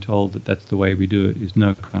 just being told that that's the way we do it is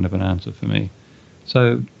no kind of an answer for me.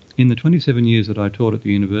 So in the 27 years that I taught at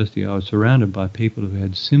the university, I was surrounded by people who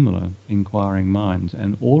had similar inquiring minds,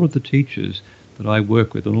 and all of the teachers that I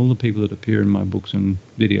work with and all the people that appear in my books and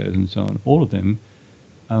videos and so on, all of them,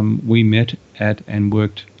 we met at and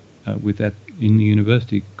worked with that in the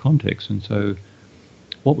university context. And so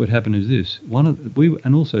what would happen is this.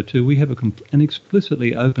 We have an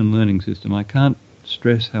explicitly open learning system. I can't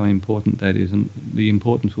stress how important that is, and the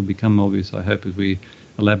importance will become obvious, I hope, as we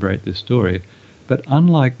elaborate this story. But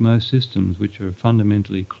unlike most systems which are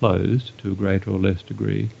fundamentally closed to a greater or less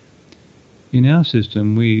degree, in our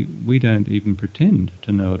system we don't even pretend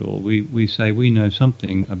to know it all. We say we know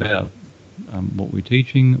something about what we're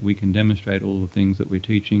teaching. We can demonstrate all the things that we're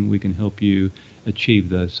teaching. We can help you achieve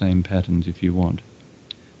those same patterns if you want.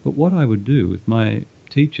 But what I would do with my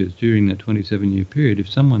teachers during that 27-year period, if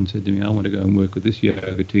someone said to me, I want to go and work with this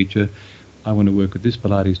yoga teacher, I want to work with this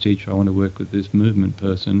Pilates teacher, I want to work with this movement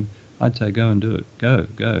person, I'd say, go and do it.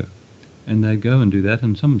 Go. And they'd go and do that,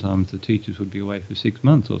 and sometimes the teachers would be away for 6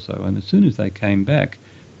 months or so, and as soon as they came back,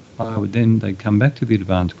 they'd come back to the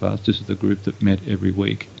advanced class. This is the group that met every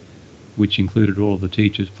week, which included all of the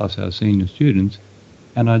teachers plus our senior students,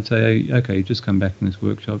 and I'd say, okay, just come back from this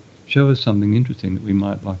workshop, show us something interesting that we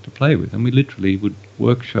might like to play with. And we literally would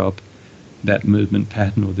workshop that movement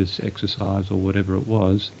pattern or this exercise or whatever it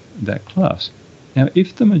was, that class. Now,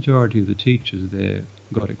 if the majority of the teachers there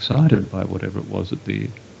got excited by whatever it was that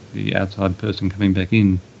the outside person coming back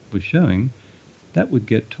in was showing, that would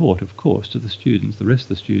get taught, of course, to the students, the rest of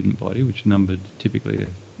the student body, which numbered typically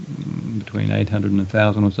between 800 and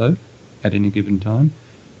 1,000 or so at any given time,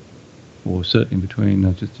 or certainly between,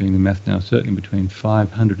 I'm just doing the math now, certainly between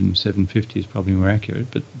 500 and 750 is probably more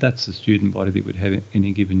accurate, but that's the student body that would have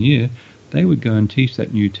any given year. they would go and teach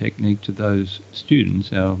that new technique to those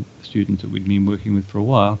students, our students that we'd been working with for a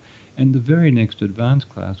while, and the very next advanced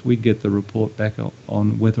class, we'd get the report back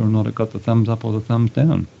on whether or not it got the thumbs up or the thumbs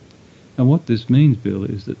down. And what this means, Bill,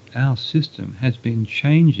 is that our system has been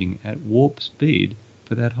changing at warp speed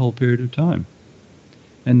for that whole period of time.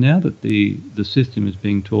 And now that the system is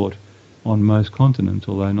being taught on most continents,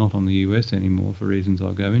 although not on the US anymore for reasons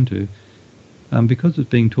I'll go into, because it's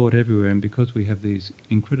being taught everywhere and because we have these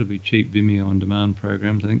incredibly cheap Vimeo on-demand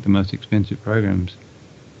programs, I think the most expensive program's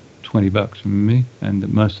 $20 from me, and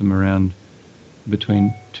that most of them are around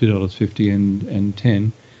between $2.50 and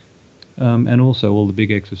 $10. And also all the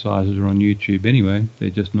big exercises are on YouTube anyway.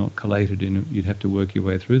 They're just not collated in it. You'd have to work your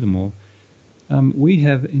way through them all. We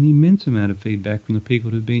have an immense amount of feedback from the people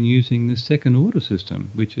who've been using the second order system,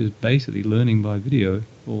 which is basically learning by video.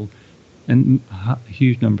 And a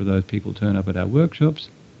huge number of those people turn up at our workshops.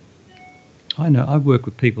 I know I've worked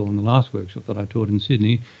with people on the last workshop that I taught in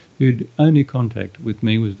Sydney whose only contact with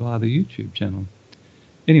me was via the YouTube channel.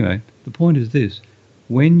 Anyway, the point is this.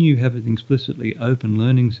 When you have an explicitly open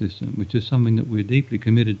learning system, which is something that we're deeply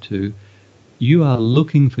committed to, you are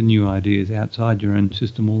looking for new ideas outside your own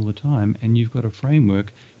system all the time, and you've got a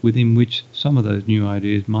framework within which some of those new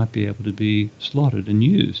ideas might be able to be slotted and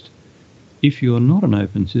used. If you're not an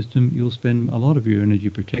open system, you'll spend a lot of your energy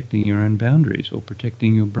protecting your own boundaries or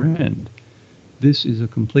protecting your brand. This is a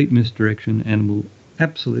complete misdirection and will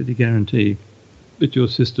absolutely guarantee that your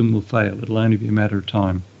system will fail. It'll only be a matter of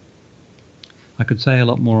time. I could say a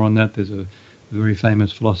lot more on that. There's a very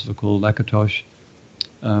famous philosopher called Lakatos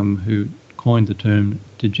who coined the term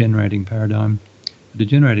degenerating paradigm. A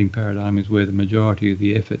degenerating paradigm is where the majority of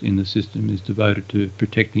the effort in the system is devoted to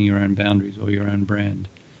protecting your own boundaries or your own brand.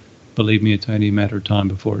 Believe me, it's only a matter of time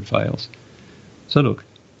before it fails. So look,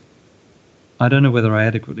 I don't know whether I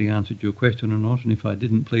adequately answered your question or not, and if I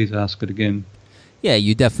didn't, please ask it again. Yeah,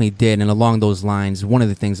 you definitely did. And along those lines, one of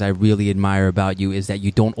the things I really admire about you is that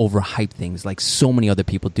you don't overhype things like so many other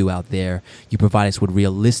people do out there. You provide us with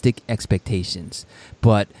realistic expectations.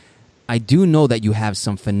 But I do know that you have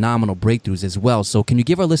some phenomenal breakthroughs as well. So can you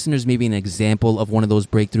give our listeners maybe an example of one of those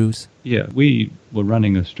breakthroughs? Yeah, we were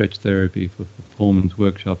running a stretch therapy for performance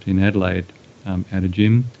workshops in Adelaide at a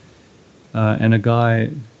gym. And a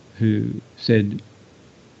guy who said,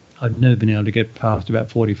 I've never been able to get past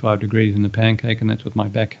about 45 degrees in the pancake, and that's with my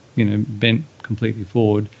back, bent completely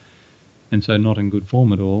forward, and so not in good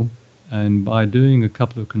form at all. And by doing a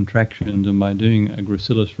couple of contractions and by doing a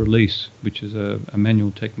gracilis release, which is a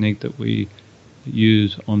manual technique that we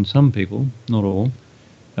use on some people, not all,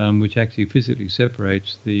 which actually physically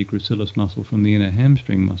separates the gracilis muscle from the inner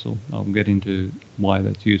hamstring muscle. I'll get into why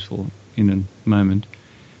that's useful in a moment.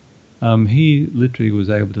 He literally was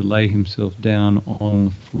able to lay himself down on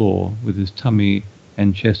the floor with his tummy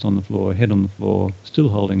and chest on the floor, head on the floor, still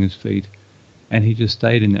holding his feet, and he just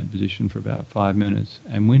stayed in that position for about 5 minutes.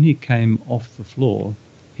 And when he came off the floor,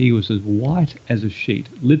 he was as white as a sheet,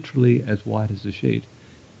 literally as white as a sheet.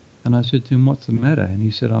 And I said to him, "What's the matter?" And he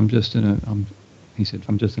said, "I'm just in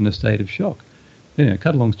a state of shock." Anyway,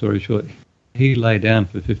 cut a long story short, he lay down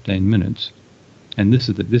for 15 minutes. And this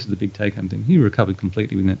is the big take-home thing. He recovered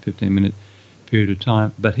completely within that 15-minute period of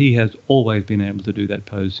time, but he has always been able to do that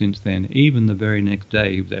pose since then. Even the very next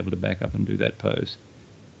day, he was able to back up and do that pose.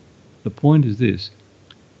 The point is this.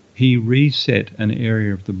 He reset an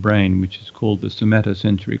area of the brain which is called the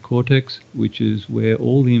somatosensory cortex, which is where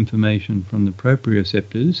all the information from the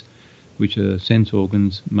proprioceptors, which are sense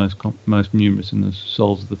organs most numerous in the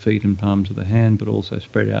soles of the feet and palms of the hand, but also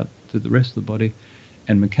spread out to the rest of the body,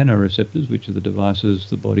 and mechanoreceptors, which are the devices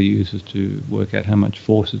the body uses to work out how much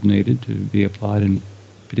force is needed to be applied in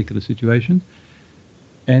particular situations.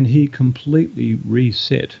 And he completely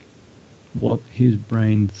reset what his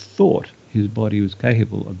brain thought his body was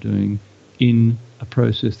capable of doing in a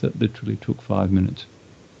process that literally took 5 minutes.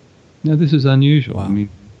 Now, this is unusual. Wow. I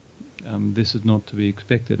mean, this is not to be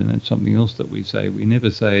expected, and it's something else that we say. We never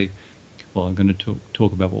say, well, I'm going to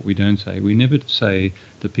talk about what we don't say. We never say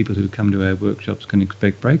that people who come to our workshops can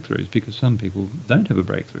expect breakthroughs, because some people don't have a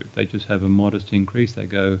breakthrough. They just have a modest increase. They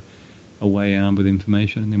go away armed with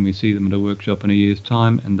information, and then we see them at a workshop in a year's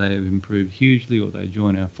time, and they have improved hugely, or they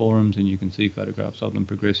join our forums, and you can see photographs of them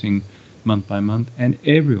progressing month by month, and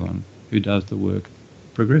everyone who does the work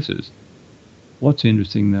progresses. What's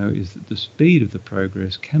interesting, though, is that the speed of the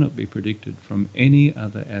progress cannot be predicted from any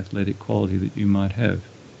other athletic quality that you might have.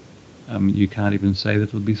 You can't even say that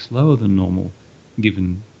it'll be slower than normal,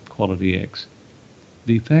 given quality X.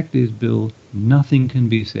 The fact is, Bill, nothing can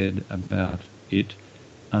be said about it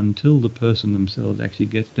until the person themselves actually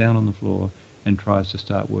gets down on the floor and tries to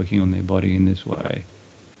start working on their body in this way.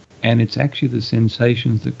 And it's actually the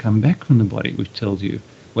sensations that come back from the body which tells you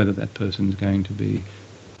whether that person is going to be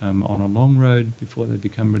on a long road before they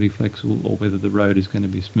become really flexible, or whether the road is going to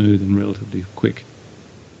be smooth and relatively quick.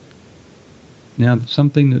 Now,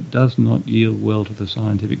 something that does not yield well to the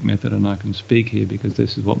scientific method, and I can speak here because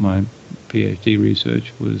this is what my Ph.D.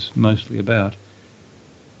 research was mostly about,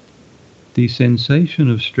 the sensation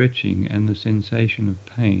of stretching and the sensation of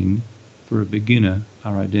pain for a beginner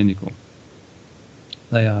are identical.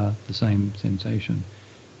 They are the same sensation.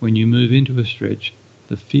 When you move into a stretch,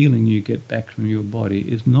 the feeling you get back from your body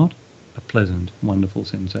is not a pleasant, wonderful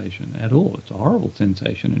sensation at all. It's a horrible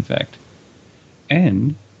sensation, in fact.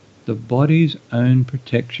 And the body's own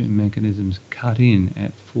protection mechanisms cut in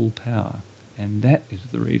at full power, and that is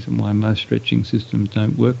the reason why most stretching systems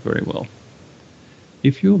don't work very well.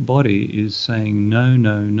 If your body is saying no,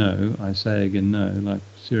 no, no, I say again no, like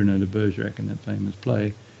Cyrano de Bergerac in that famous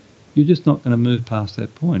play, you're just not going to move past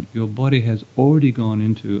that point. Your body has already gone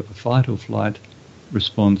into a fight or flight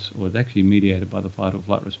response, or it's actually mediated by the fight or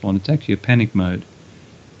flight response. It's actually a panic mode.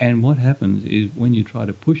 And what happens is when you try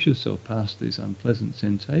to push yourself past this unpleasant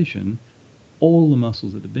sensation, all the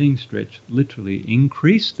muscles that are being stretched literally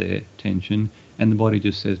increase their tension, and the body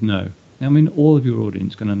just says no. Now, I mean, all of your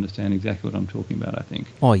audience can understand exactly what I'm talking about, I think.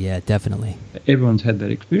 Oh, yeah, definitely. Everyone's had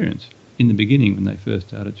that experience in the beginning when they first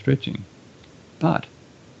started stretching. But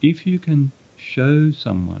if you can show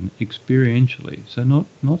someone experientially, so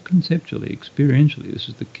not conceptually, experientially, this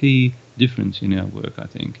is the key difference in our work, I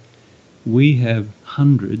think. We have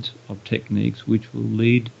hundreds of techniques which will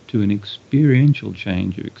lead to an experiential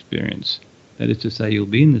change of experience. That is to say, you'll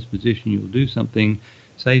be in this position, you'll do something,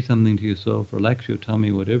 say something to yourself, relax your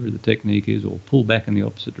tummy, whatever the technique is, or pull back in the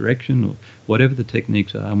opposite direction, or whatever the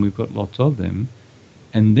techniques are, and we've got lots of them.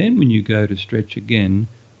 And then when you go to stretch again,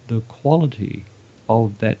 the quality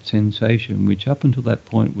of that sensation, which up until that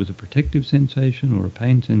point was a protective sensation or a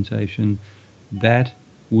pain sensation, that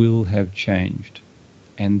will have changed.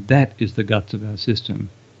 And that is the guts of our system.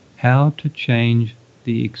 How to change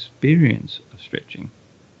the experience of stretching.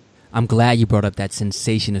 I'm glad you brought up that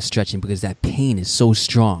sensation of stretching because that pain is so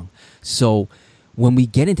strong. So when we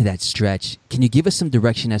get into that stretch, can you give us some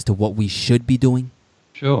direction as to what we should be doing?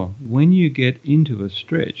 Sure. When you get into a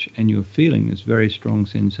stretch and you're feeling this very strong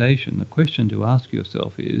sensation, the question to ask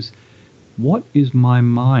yourself is, what is my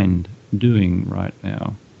mind doing right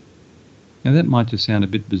now? Now, that might just sound a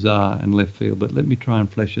bit bizarre and left field, but let me try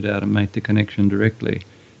and flesh it out and make the connection directly.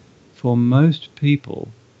 For most people,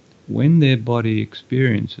 when their body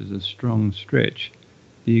experiences a strong stretch,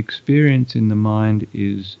 the experience in the mind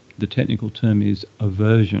is, the technical term is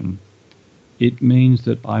aversion. It means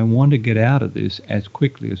that I want to get out of this as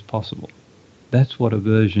quickly as possible. That's what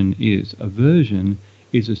aversion is. Aversion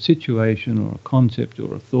is a situation or a concept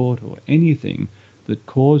or a thought or anything that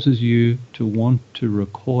causes you to want to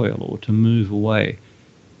recoil or to move away.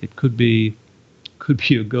 It could be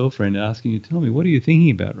your girlfriend asking you, tell me, what are you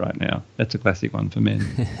thinking about right now? That's a classic one for men.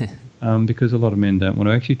 Because a lot of men don't want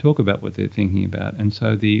to actually talk about what they're thinking about. And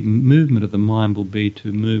so the movement of the mind will be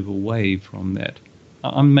to move away from that.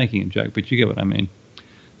 I'm making a joke, but you get what I mean.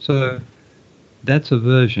 So that's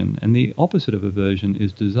aversion. And the opposite of aversion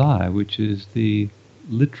is desire, which is the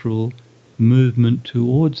literal movement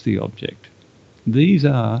towards the object. These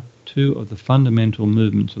are two of the fundamental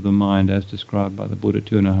movements of the mind as described by the Buddha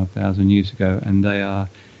 2,500 years ago, and they are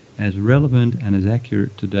as relevant and as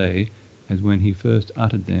accurate today as when he first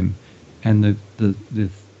uttered them. And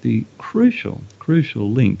the crucial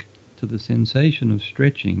link to the sensation of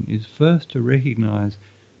stretching is first to recognize,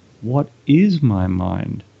 what is my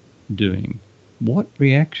mind doing? What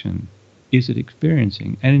reaction is it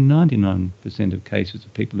experiencing? And in 99% of cases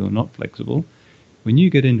of people who are not flexible, when you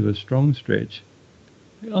get into a strong stretch,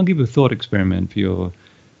 I'll give a thought experiment for your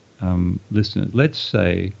listeners. Let's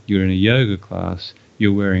say you're in a yoga class,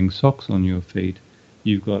 you're wearing socks on your feet,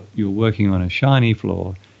 you're working on a shiny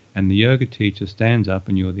floor, and the yoga teacher stands up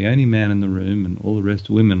and you're the only man in the room and all the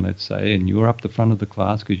rest are women, let's say, and you're up the front of the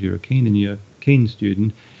class because you're a keen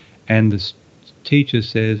student, and the teacher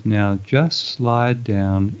says, now just slide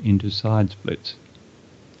down into side splits.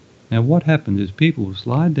 Now what happens is people will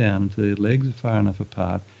slide down until their legs are far enough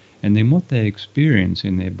apart, and then what they experience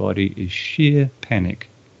in their body is sheer panic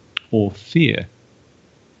or fear.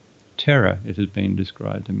 Terror, it has been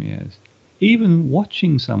described to me as. Even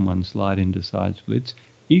watching someone slide into side splits,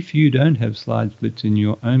 if you don't have slide splits in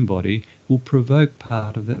your own body, will provoke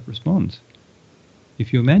part of that response.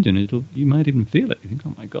 If you imagine it, you might even feel it. You think,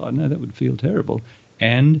 oh my God, no, that would feel terrible.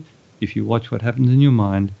 And if you watch what happens in your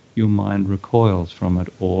mind recoils from it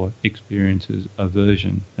or experiences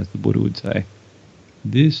aversion, as the Buddha would say.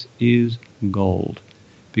 This is gold.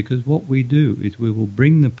 because what we do is we will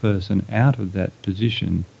bring the person out of that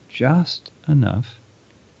position just enough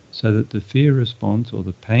so that the fear response or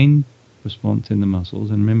the pain response in the muscles,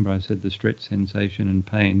 and remember I said the stretch sensation and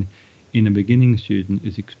pain in a beginning student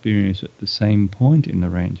is experienced at the same point in the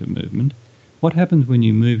range of movement. What happens when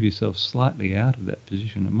you move yourself slightly out of that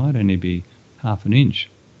position? It might only be half an inch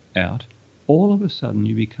out. All of a sudden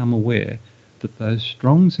you become aware that those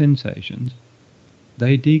strong sensations,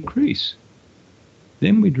 they decrease.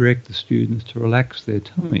 Then we direct the students to relax their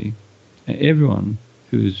tummy. Everyone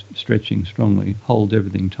who's stretching strongly holds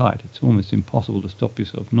everything tight. It's almost impossible to stop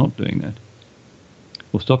yourself not doing that,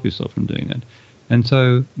 or stop yourself from doing that. And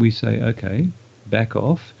so we say, okay, back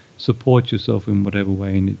off, support yourself in whatever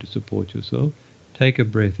way you need to support yourself. Take a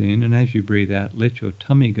breath in, and as you breathe out, let your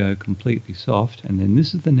tummy go completely soft. And then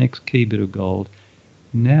this is the next key bit of gold.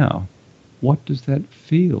 Now, what does that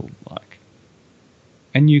feel like?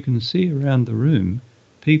 And you can see around the room,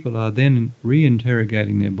 people are then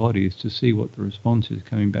re-interrogating their bodies to see what the response is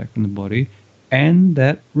coming back from the body, and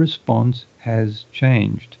that response has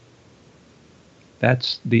changed.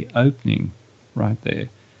 That's the opening right there.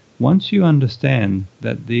 Once you understand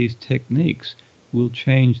that these techniques will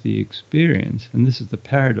change the experience, and this is the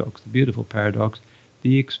paradox, the beautiful paradox,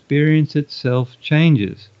 the experience itself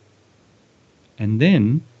changes. And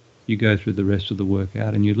then you go through the rest of the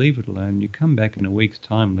workout and you leave it alone, and you come back in a week's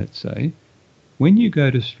time, let's say. When you go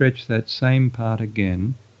to stretch that same part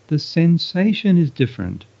again, the sensation is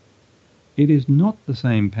different. It is not the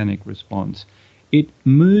same panic response. It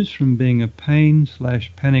moves from being a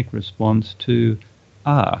pain/panic response to,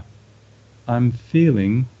 I'm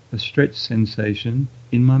feeling a stretch sensation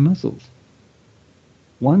in my muscles.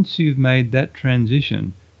 Once you've made that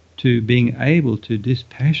transition to being able to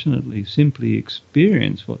dispassionately simply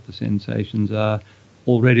experience what the sensations are,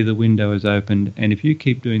 already the window is opened, and if you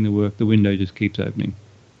keep doing the work, the window just keeps opening.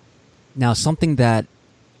 Now, something that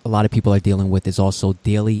a lot of people are dealing with is also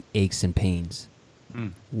daily aches and pains.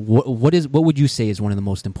 What would you say is one of the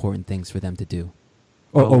most important things for them to do,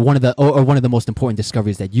 or one of the most important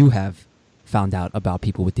discoveries that you have found out about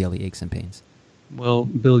people with daily aches and pains? Well,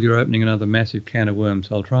 Bill, you're opening another massive can of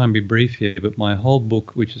worms. I'll try and be brief here, but my whole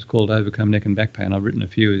book, which is called Overcome Neck and Back Pain, I've written a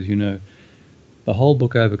few, as you know. The whole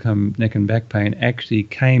book, Overcome Neck and Back Pain, actually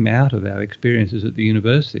came out of our experiences at the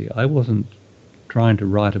university. I wasn't trying to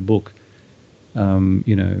write a book,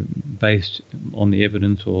 based on the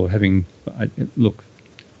evidence or having... Look,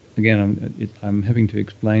 again, I'm having to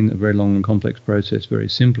explain a very long and complex process very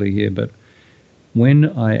simply here, but when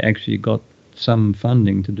I actually got some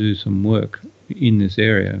funding to do some work in this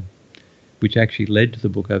area, which actually led to the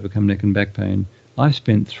book Overcome Neck and Back Pain, I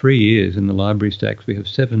spent 3 years in the library stacks. We have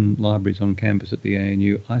 7 libraries on campus at the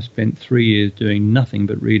ANU. I spent 3 years doing nothing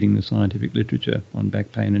but reading the scientific literature on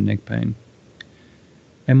back pain and neck pain.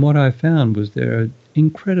 And what I found was there are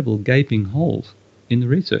incredible gaping holes in the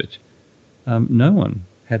research. No one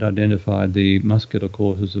had identified the muscular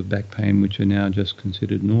causes of back pain, which are now just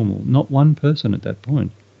considered normal. Not one person at that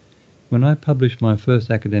point. When I published my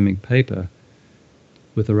first academic paper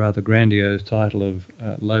with a rather grandiose title of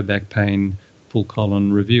Low Back Pain, Full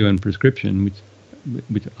Colon Review and Prescription,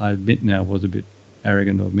 which I admit now was a bit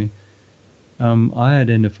arrogant of me, I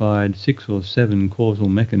identified 6 or 7 causal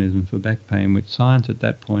mechanisms for back pain, which science at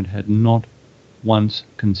that point had not once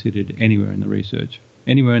considered anywhere in the research,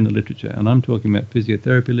 anywhere in the literature. And I'm talking about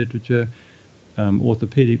physiotherapy literature,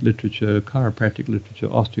 orthopedic literature, chiropractic literature,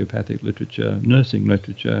 osteopathic literature, nursing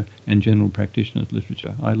literature, and general practitioners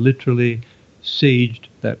literature. I literally sieged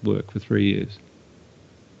that work for 3 years.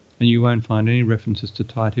 And you won't find any references to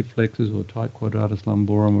tight hip flexors or tight quadratus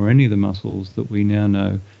lumborum or any of the muscles that we now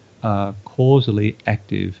know are causally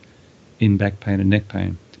active in back pain and neck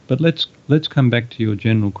pain. But let's come back to your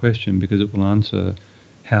general question, because it will answer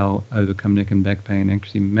how Overcome Neck and Back Pain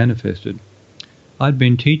actually manifested. I'd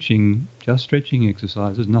been teaching just stretching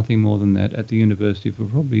exercises, nothing more than that, at the university for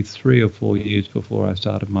probably 3 or 4 years before I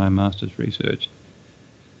started my master's research.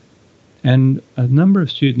 And a number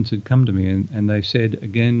of students had come to me and they said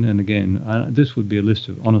again and again, this would be a list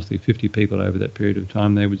of honestly 50 people over that period of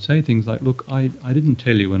time, they would say things like, look, I didn't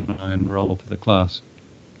tell you when I enrolled for the class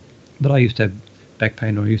that I used to have back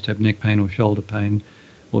pain, or I used to have neck pain or shoulder pain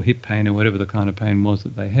or hip pain or whatever the kind of pain was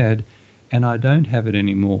that they had, and I don't have it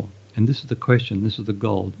anymore. And this is the question, this is the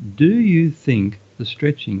gold. Do you think the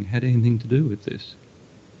stretching had anything to do with this?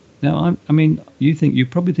 Now, you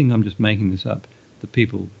probably think I'm just making this up, that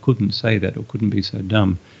people couldn't say that or couldn't be so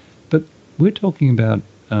dumb. But we're talking about,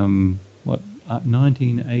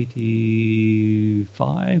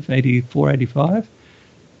 1985, 84, 85?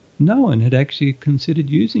 no one had actually considered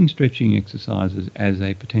using stretching exercises as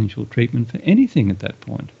a potential treatment for anything at that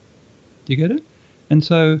point. Do you get it? And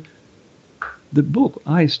so the book,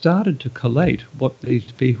 I started to collate what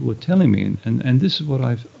these people were telling me, and this is what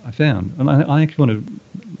I found. And I actually want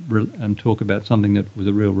to talk about something that was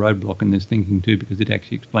a real roadblock in this thinking too, because it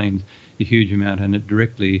actually explains a huge amount and it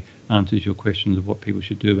directly answers your questions of what people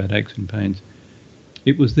should do about aches and pains.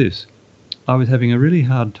 It was this. I was having a really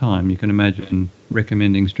hard time, you can imagine,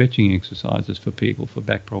 recommending stretching exercises for people for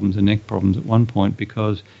back problems and neck problems at one point,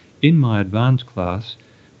 because in my advanced class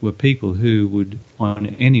were people who would, on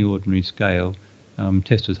any ordinary scale,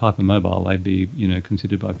 test as hypermobile. They'd be,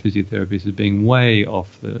 considered by physiotherapists as being way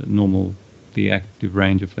off the active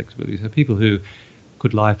range of flexibility. So people who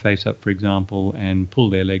could lie face up, for example, and pull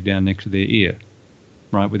their leg down next to their ear,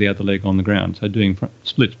 right, with the other leg on the ground. So doing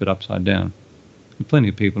splits but upside down. And plenty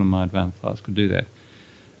of people in my advanced class could do that.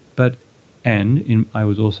 I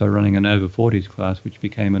was also running an over 40s class, which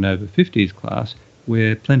became an over 50s class,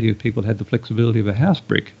 where plenty of people had the flexibility of a house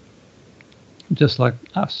brick, just like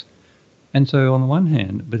us. And so on the one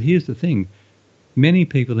hand, but here's the thing, many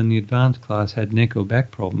people in the advanced class had neck or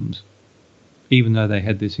back problems, even though they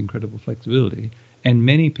had this incredible flexibility. And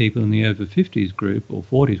many people in the over 50s group, or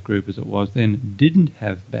 40s group as it was then, didn't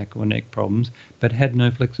have back or neck problems, but had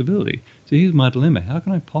no flexibility. So here's my dilemma. How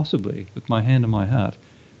can I possibly, with my hand on my heart,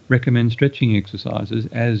 recommend stretching exercises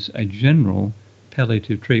as a general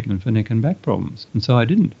palliative treatment for neck and back problems? And so I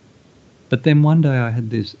didn't. But then one day I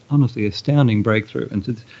had this honestly astounding breakthrough. And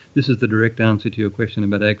so this is the direct answer to your question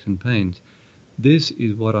about aches and pains. This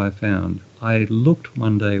is what I found. I looked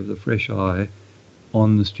one day with a fresh eye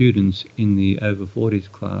on the students in the over 40s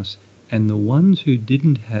class, and the ones who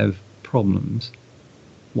didn't have problems,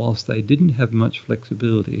 whilst they didn't have much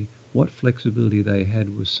flexibility, what flexibility they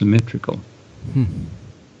had was symmetrical.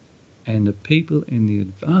 And the people in the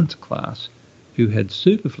advanced class who had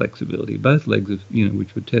super flexibility, both legs,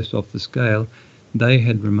 which would test off the scale, they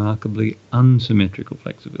had remarkably unsymmetrical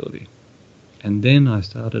flexibility. And then I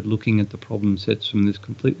started looking at the problem sets from this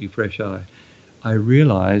completely fresh eye. I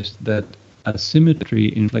realized that asymmetry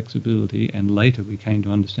in flexibility, and later we came to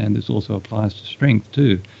understand this also applies to strength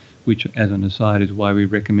too, which, as an aside, is why we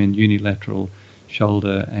recommend unilateral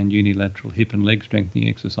shoulder and unilateral hip and leg strengthening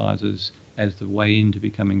exercises as the way into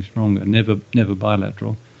becoming stronger, never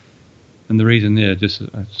bilateral. And the reason there, just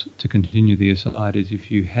to continue the aside, is if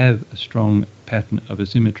you have a strong pattern of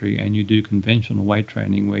asymmetry and you do conventional weight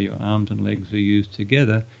training where your arms and legs are used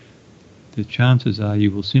together, the chances are you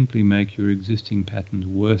will simply make your existing patterns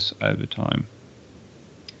worse over time.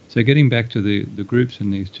 So getting back to the groups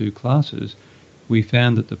in these two classes, we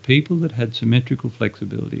found that the people that had symmetrical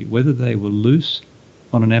flexibility, whether they were loose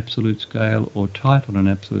on an absolute scale or tight on an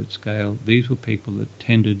absolute scale, these were people that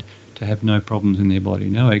tended to have no problems in their body,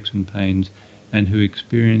 no aches and pains, and who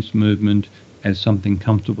experienced movement as something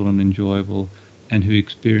comfortable and enjoyable, and who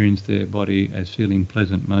experienced their body as feeling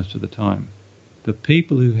pleasant most of the time. The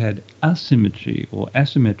people who had asymmetry or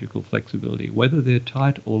asymmetrical flexibility, whether they're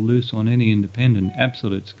tight or loose on any independent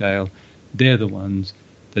absolute scale, they're the ones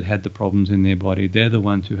that had the problems in their body. They're the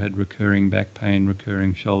ones who had recurring back pain,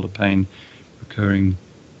 recurring shoulder pain, recurring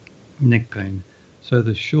neck pain. So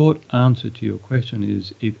the short answer to your question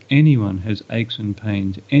is, if anyone has aches and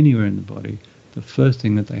pains anywhere in the body, the first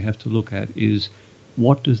thing that they have to look at is,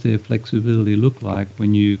 what does their flexibility look like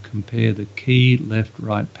when you compare the key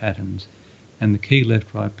left-right patterns? And the key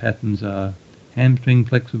left-right patterns are hamstring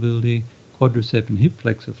flexibility, quadricep and hip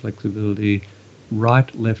flexor flexibility,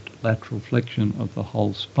 right-left lateral flexion of the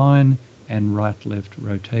whole spine, and right-left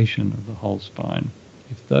rotation of the whole spine.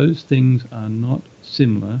 If those things are not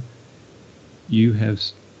similar, you have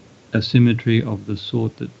asymmetry of the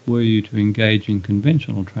sort that, were you to engage in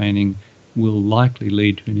conventional training, will likely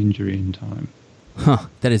lead to an injury in time.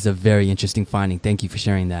 That is a very interesting finding. Thank you for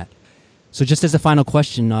sharing that. So just as a final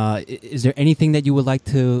question, is there anything that you would like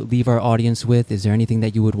to leave our audience with? Is there anything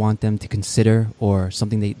that you would want them to consider, or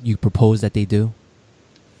something that you propose that they do?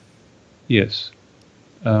 Yes.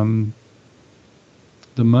 The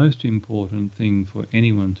most important thing for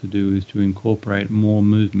anyone to do is to incorporate more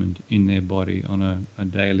movement in their body on a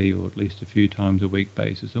daily or at least a few times a week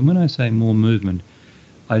basis. And when I say more movement,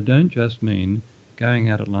 I don't just mean going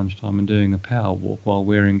out at lunchtime and doing a power walk while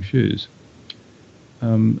wearing shoes.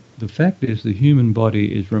 The fact is the human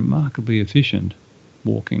body is remarkably efficient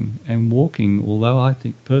walking. And walking, although I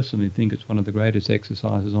personally think it's one of the greatest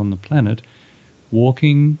exercises on the planet,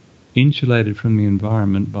 walking insulated from the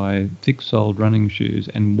environment by thick-soled running shoes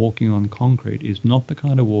and walking on concrete is not the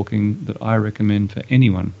kind of walking that I recommend for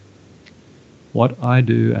anyone. What I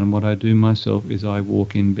do and what I do myself is I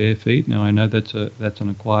walk in bare feet. Now, I know that's an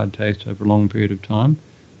acquired taste over a long period of time.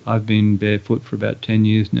 I've been barefoot for about 10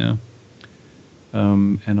 years now,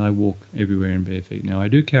 and I walk everywhere in bare feet. Now, I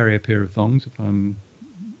do carry a pair of thongs if I'm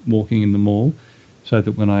walking in the mall, so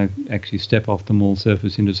that when I actually step off the mall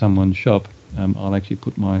surface into someone's shop, I'll actually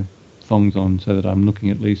put my thongs on so that I'm looking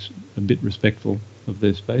at least a bit respectful of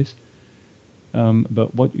their space.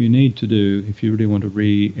 But what you need to do, if you really want to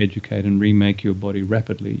re-educate and remake your body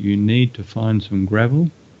rapidly, you need to find some gravel.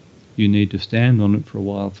 You need to stand on it for a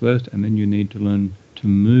while first, and then you need to learn to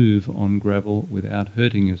move on gravel without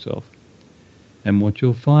hurting yourself. And what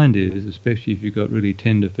you'll find is, especially if you've got really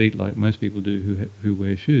tender feet like most people do who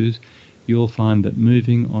wear shoes, you'll find that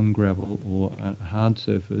moving on gravel or a hard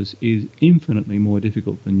surface is infinitely more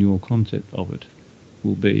difficult than your concept of it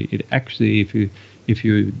will be. It actually, if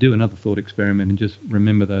you do another thought experiment and just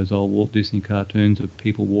remember those old Walt Disney cartoons of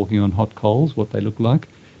people walking on hot coals, what they look like,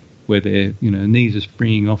 where their knees are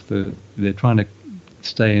springing off they're trying to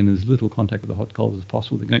stay in as little contact with the hot coals as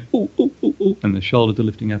possible. They're going, ooh, ooh, ooh, ooh, and the shoulders are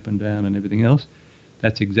lifting up and down and everything else.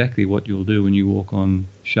 That's exactly what you'll do when you walk on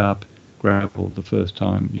sharp gravel the first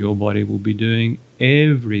time. Your body will be doing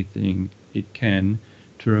everything it can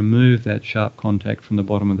to remove that sharp contact from the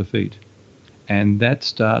bottom of the feet. And that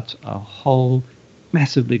starts a whole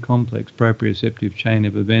massively complex proprioceptive chain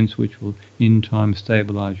of events which will in time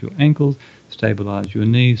stabilize your ankles, stabilize your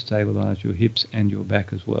knees, stabilize your hips and your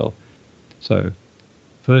back as well. So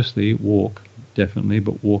firstly, walk, definitely,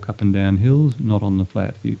 but walk up and down hills, not on the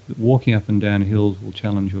flat. Walking up and down hills will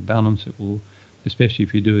challenge your balance. It will, especially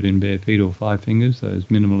if you do it in bare feet or 5 fingers, those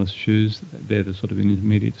minimalist shoes, they're the sort of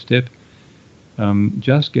intermediate step.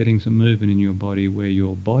 Just getting some movement in your body where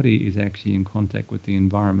your body is actually in contact with the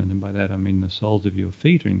environment, and by that I mean the soles of your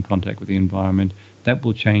feet are in contact with the environment, that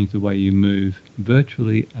will change the way you move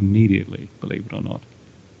virtually immediately, believe it or not.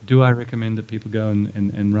 Do I recommend that people go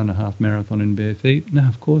and run a half marathon in bare feet? No,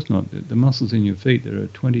 of course not. The muscles in your feet, there are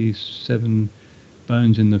 27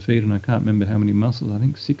 bones in the feet, and I can't remember how many muscles, I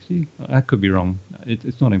think 60? I could be wrong.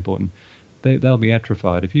 It's not important. They'll be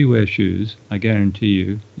atrophied. If you wear shoes, I guarantee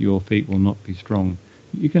you, your feet will not be strong.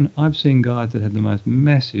 I've seen guys that have the most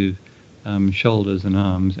massive shoulders and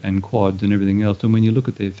arms and quads and everything else, and when you look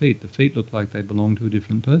at their feet, the feet look like they belong to a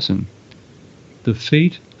different person. The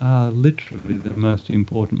feet are literally the most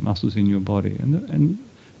important muscles in your body, and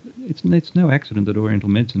it's no accident that Oriental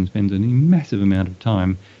medicine spends a massive amount of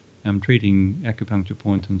time treating acupuncture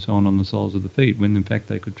points and so on the soles of the feet, when in fact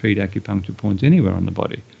they could treat acupuncture points anywhere on the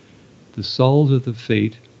body. The soles of the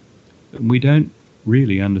feet, we don't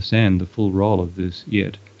really understand the full role of this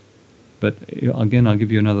yet. But again, I'll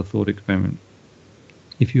give you another thought experiment.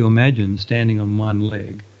 If you imagine standing on one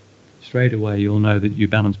leg, straight away you'll know that you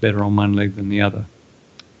balance better on one leg than the other.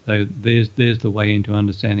 So there's the way into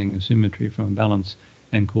understanding the symmetry from a balance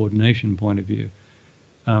and coordination point of view.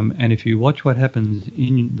 And if you watch what happens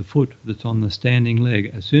in the foot that's on the standing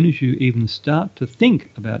leg, as soon as you even start to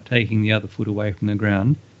think about taking the other foot away from the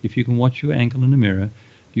ground, if you can watch your ankle in the mirror,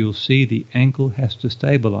 you'll see the ankle has to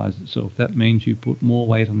stabilize itself. That means you put more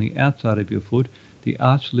weight on the outside of your foot. The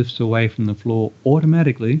arch lifts away from the floor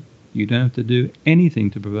automatically. You don't have to do anything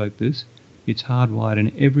to provoke this. It's hardwired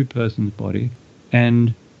in every person's body.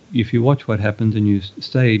 And if you watch what happens and you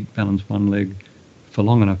stay balanced one leg for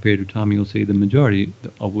long enough period of time, you'll see the majority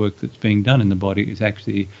of work that's being done in the body is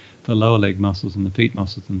actually the lower leg muscles and the feet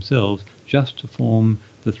muscles themselves, just to form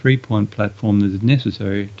the 3-point platform that is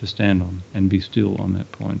necessary to stand on and be still on that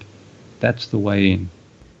point. That's the way in.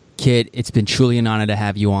 Kit, it's been truly an honor to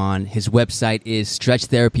have you on. His website is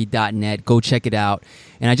stretchtherapy.net. Go check it out.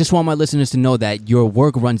 And I just want my listeners to know that your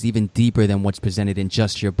work runs even deeper than what's presented in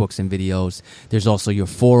just your books and videos. There's also your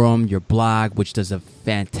forum, your blog, which does a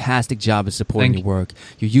fantastic job of supporting your work.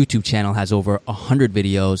 Your YouTube channel has over 100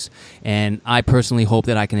 videos. And I personally hope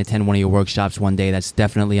that I can attend one of your workshops one day. That's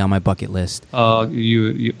definitely on my bucket list. I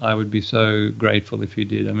would be so grateful if you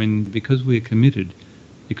did. I mean, because we're committed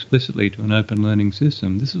explicitly to an open learning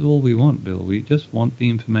system, this is all we want, Bill. We just want the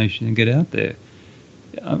information to get out there.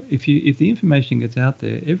 If the information gets out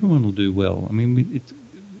there, everyone will do well. I mean,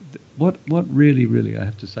 what really I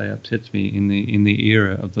have to say upsets me in the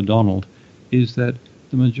era of the Donald is that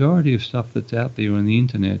the majority of stuff that's out there on the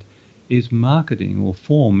internet is marketing, or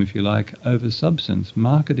form, if you like, over substance.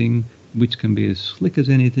 Marketing which can be as slick as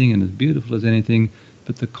anything and as beautiful as anything,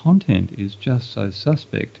 but the content is just so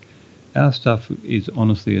suspect. Our stuff is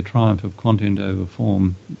honestly a triumph of content over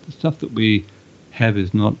form. The stuff that we have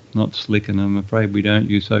is not slick, and I'm afraid we don't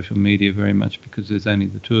use social media very much because there's only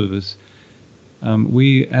the two of us.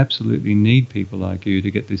 We absolutely need people like you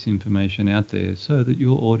to get this information out there so that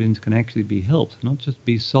your audience can actually be helped, not just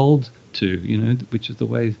be sold to, which is the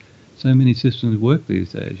way so many systems work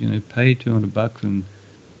these days. Pay $200 and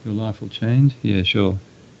your life will change. Yeah, sure.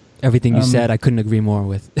 Everything you said, I couldn't agree more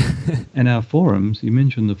with. And our forums, you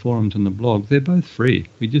mentioned the forums and the blog, they're both free.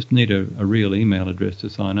 We just need a real email address to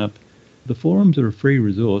sign up. The forums are a free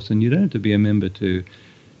resource, and you don't have to be a member to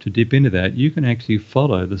dip into that. You can actually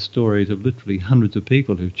follow the stories of literally hundreds of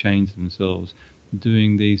people who've changed themselves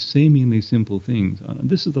doing these seemingly simple things. And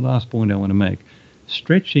this is the last point I want to make.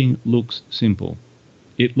 Stretching looks simple.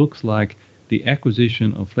 It looks like the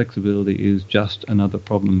acquisition of flexibility is just another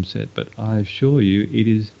problem set, but I assure you it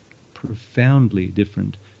is profoundly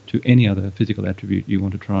different to any other physical attribute you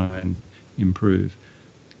want to try and improve.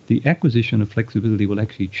 The acquisition of flexibility will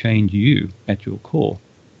actually change you at your core.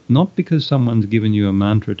 Not because someone's given you a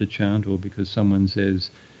mantra to chant or because someone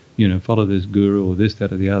says, follow this guru or this,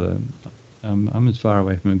 that, or the other. I'm as far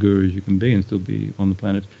away from a guru as you can be and still be on the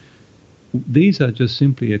planet. These are just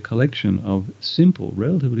simply a collection of simple,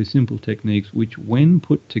 relatively simple techniques which, when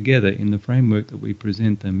put together in the framework that we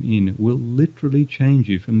present them in, will literally change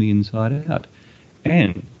you from the inside out.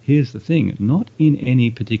 And here's the thing, not in any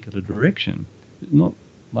particular direction, not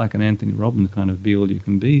like an Anthony Robbins kind of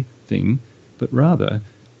be-all-you-can-be thing, but rather,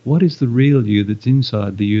 what is the real you that's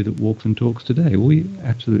inside the you that walks and talks today? We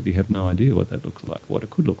absolutely have no idea what that looks like, what it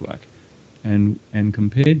could look like. And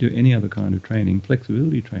compared to any other kind of training,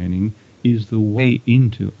 flexibility training is the way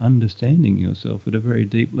into understanding yourself at a very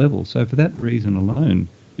deep level. So for that reason alone,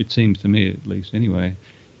 it seems to me at least anyway,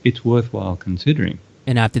 it's worthwhile considering.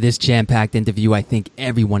 And after this jam-packed interview, I think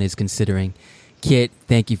everyone is considering. Kit,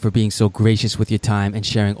 thank you for being so gracious with your time and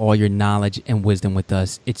sharing all your knowledge and wisdom with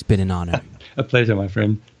us. It's been an honor. A pleasure, my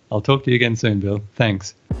friend. I'll talk to you again soon, Bill.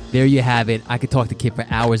 Thanks. There you have it. I could talk to Kit for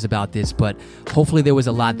hours about this, but hopefully there was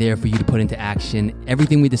a lot there for you to put into action.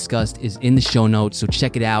 Everything we discussed is in the show notes, so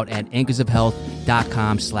check it out at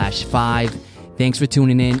anchorsofhealth.com/5. Thanks for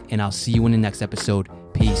tuning in, and I'll see you in the next episode.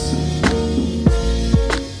 Peace.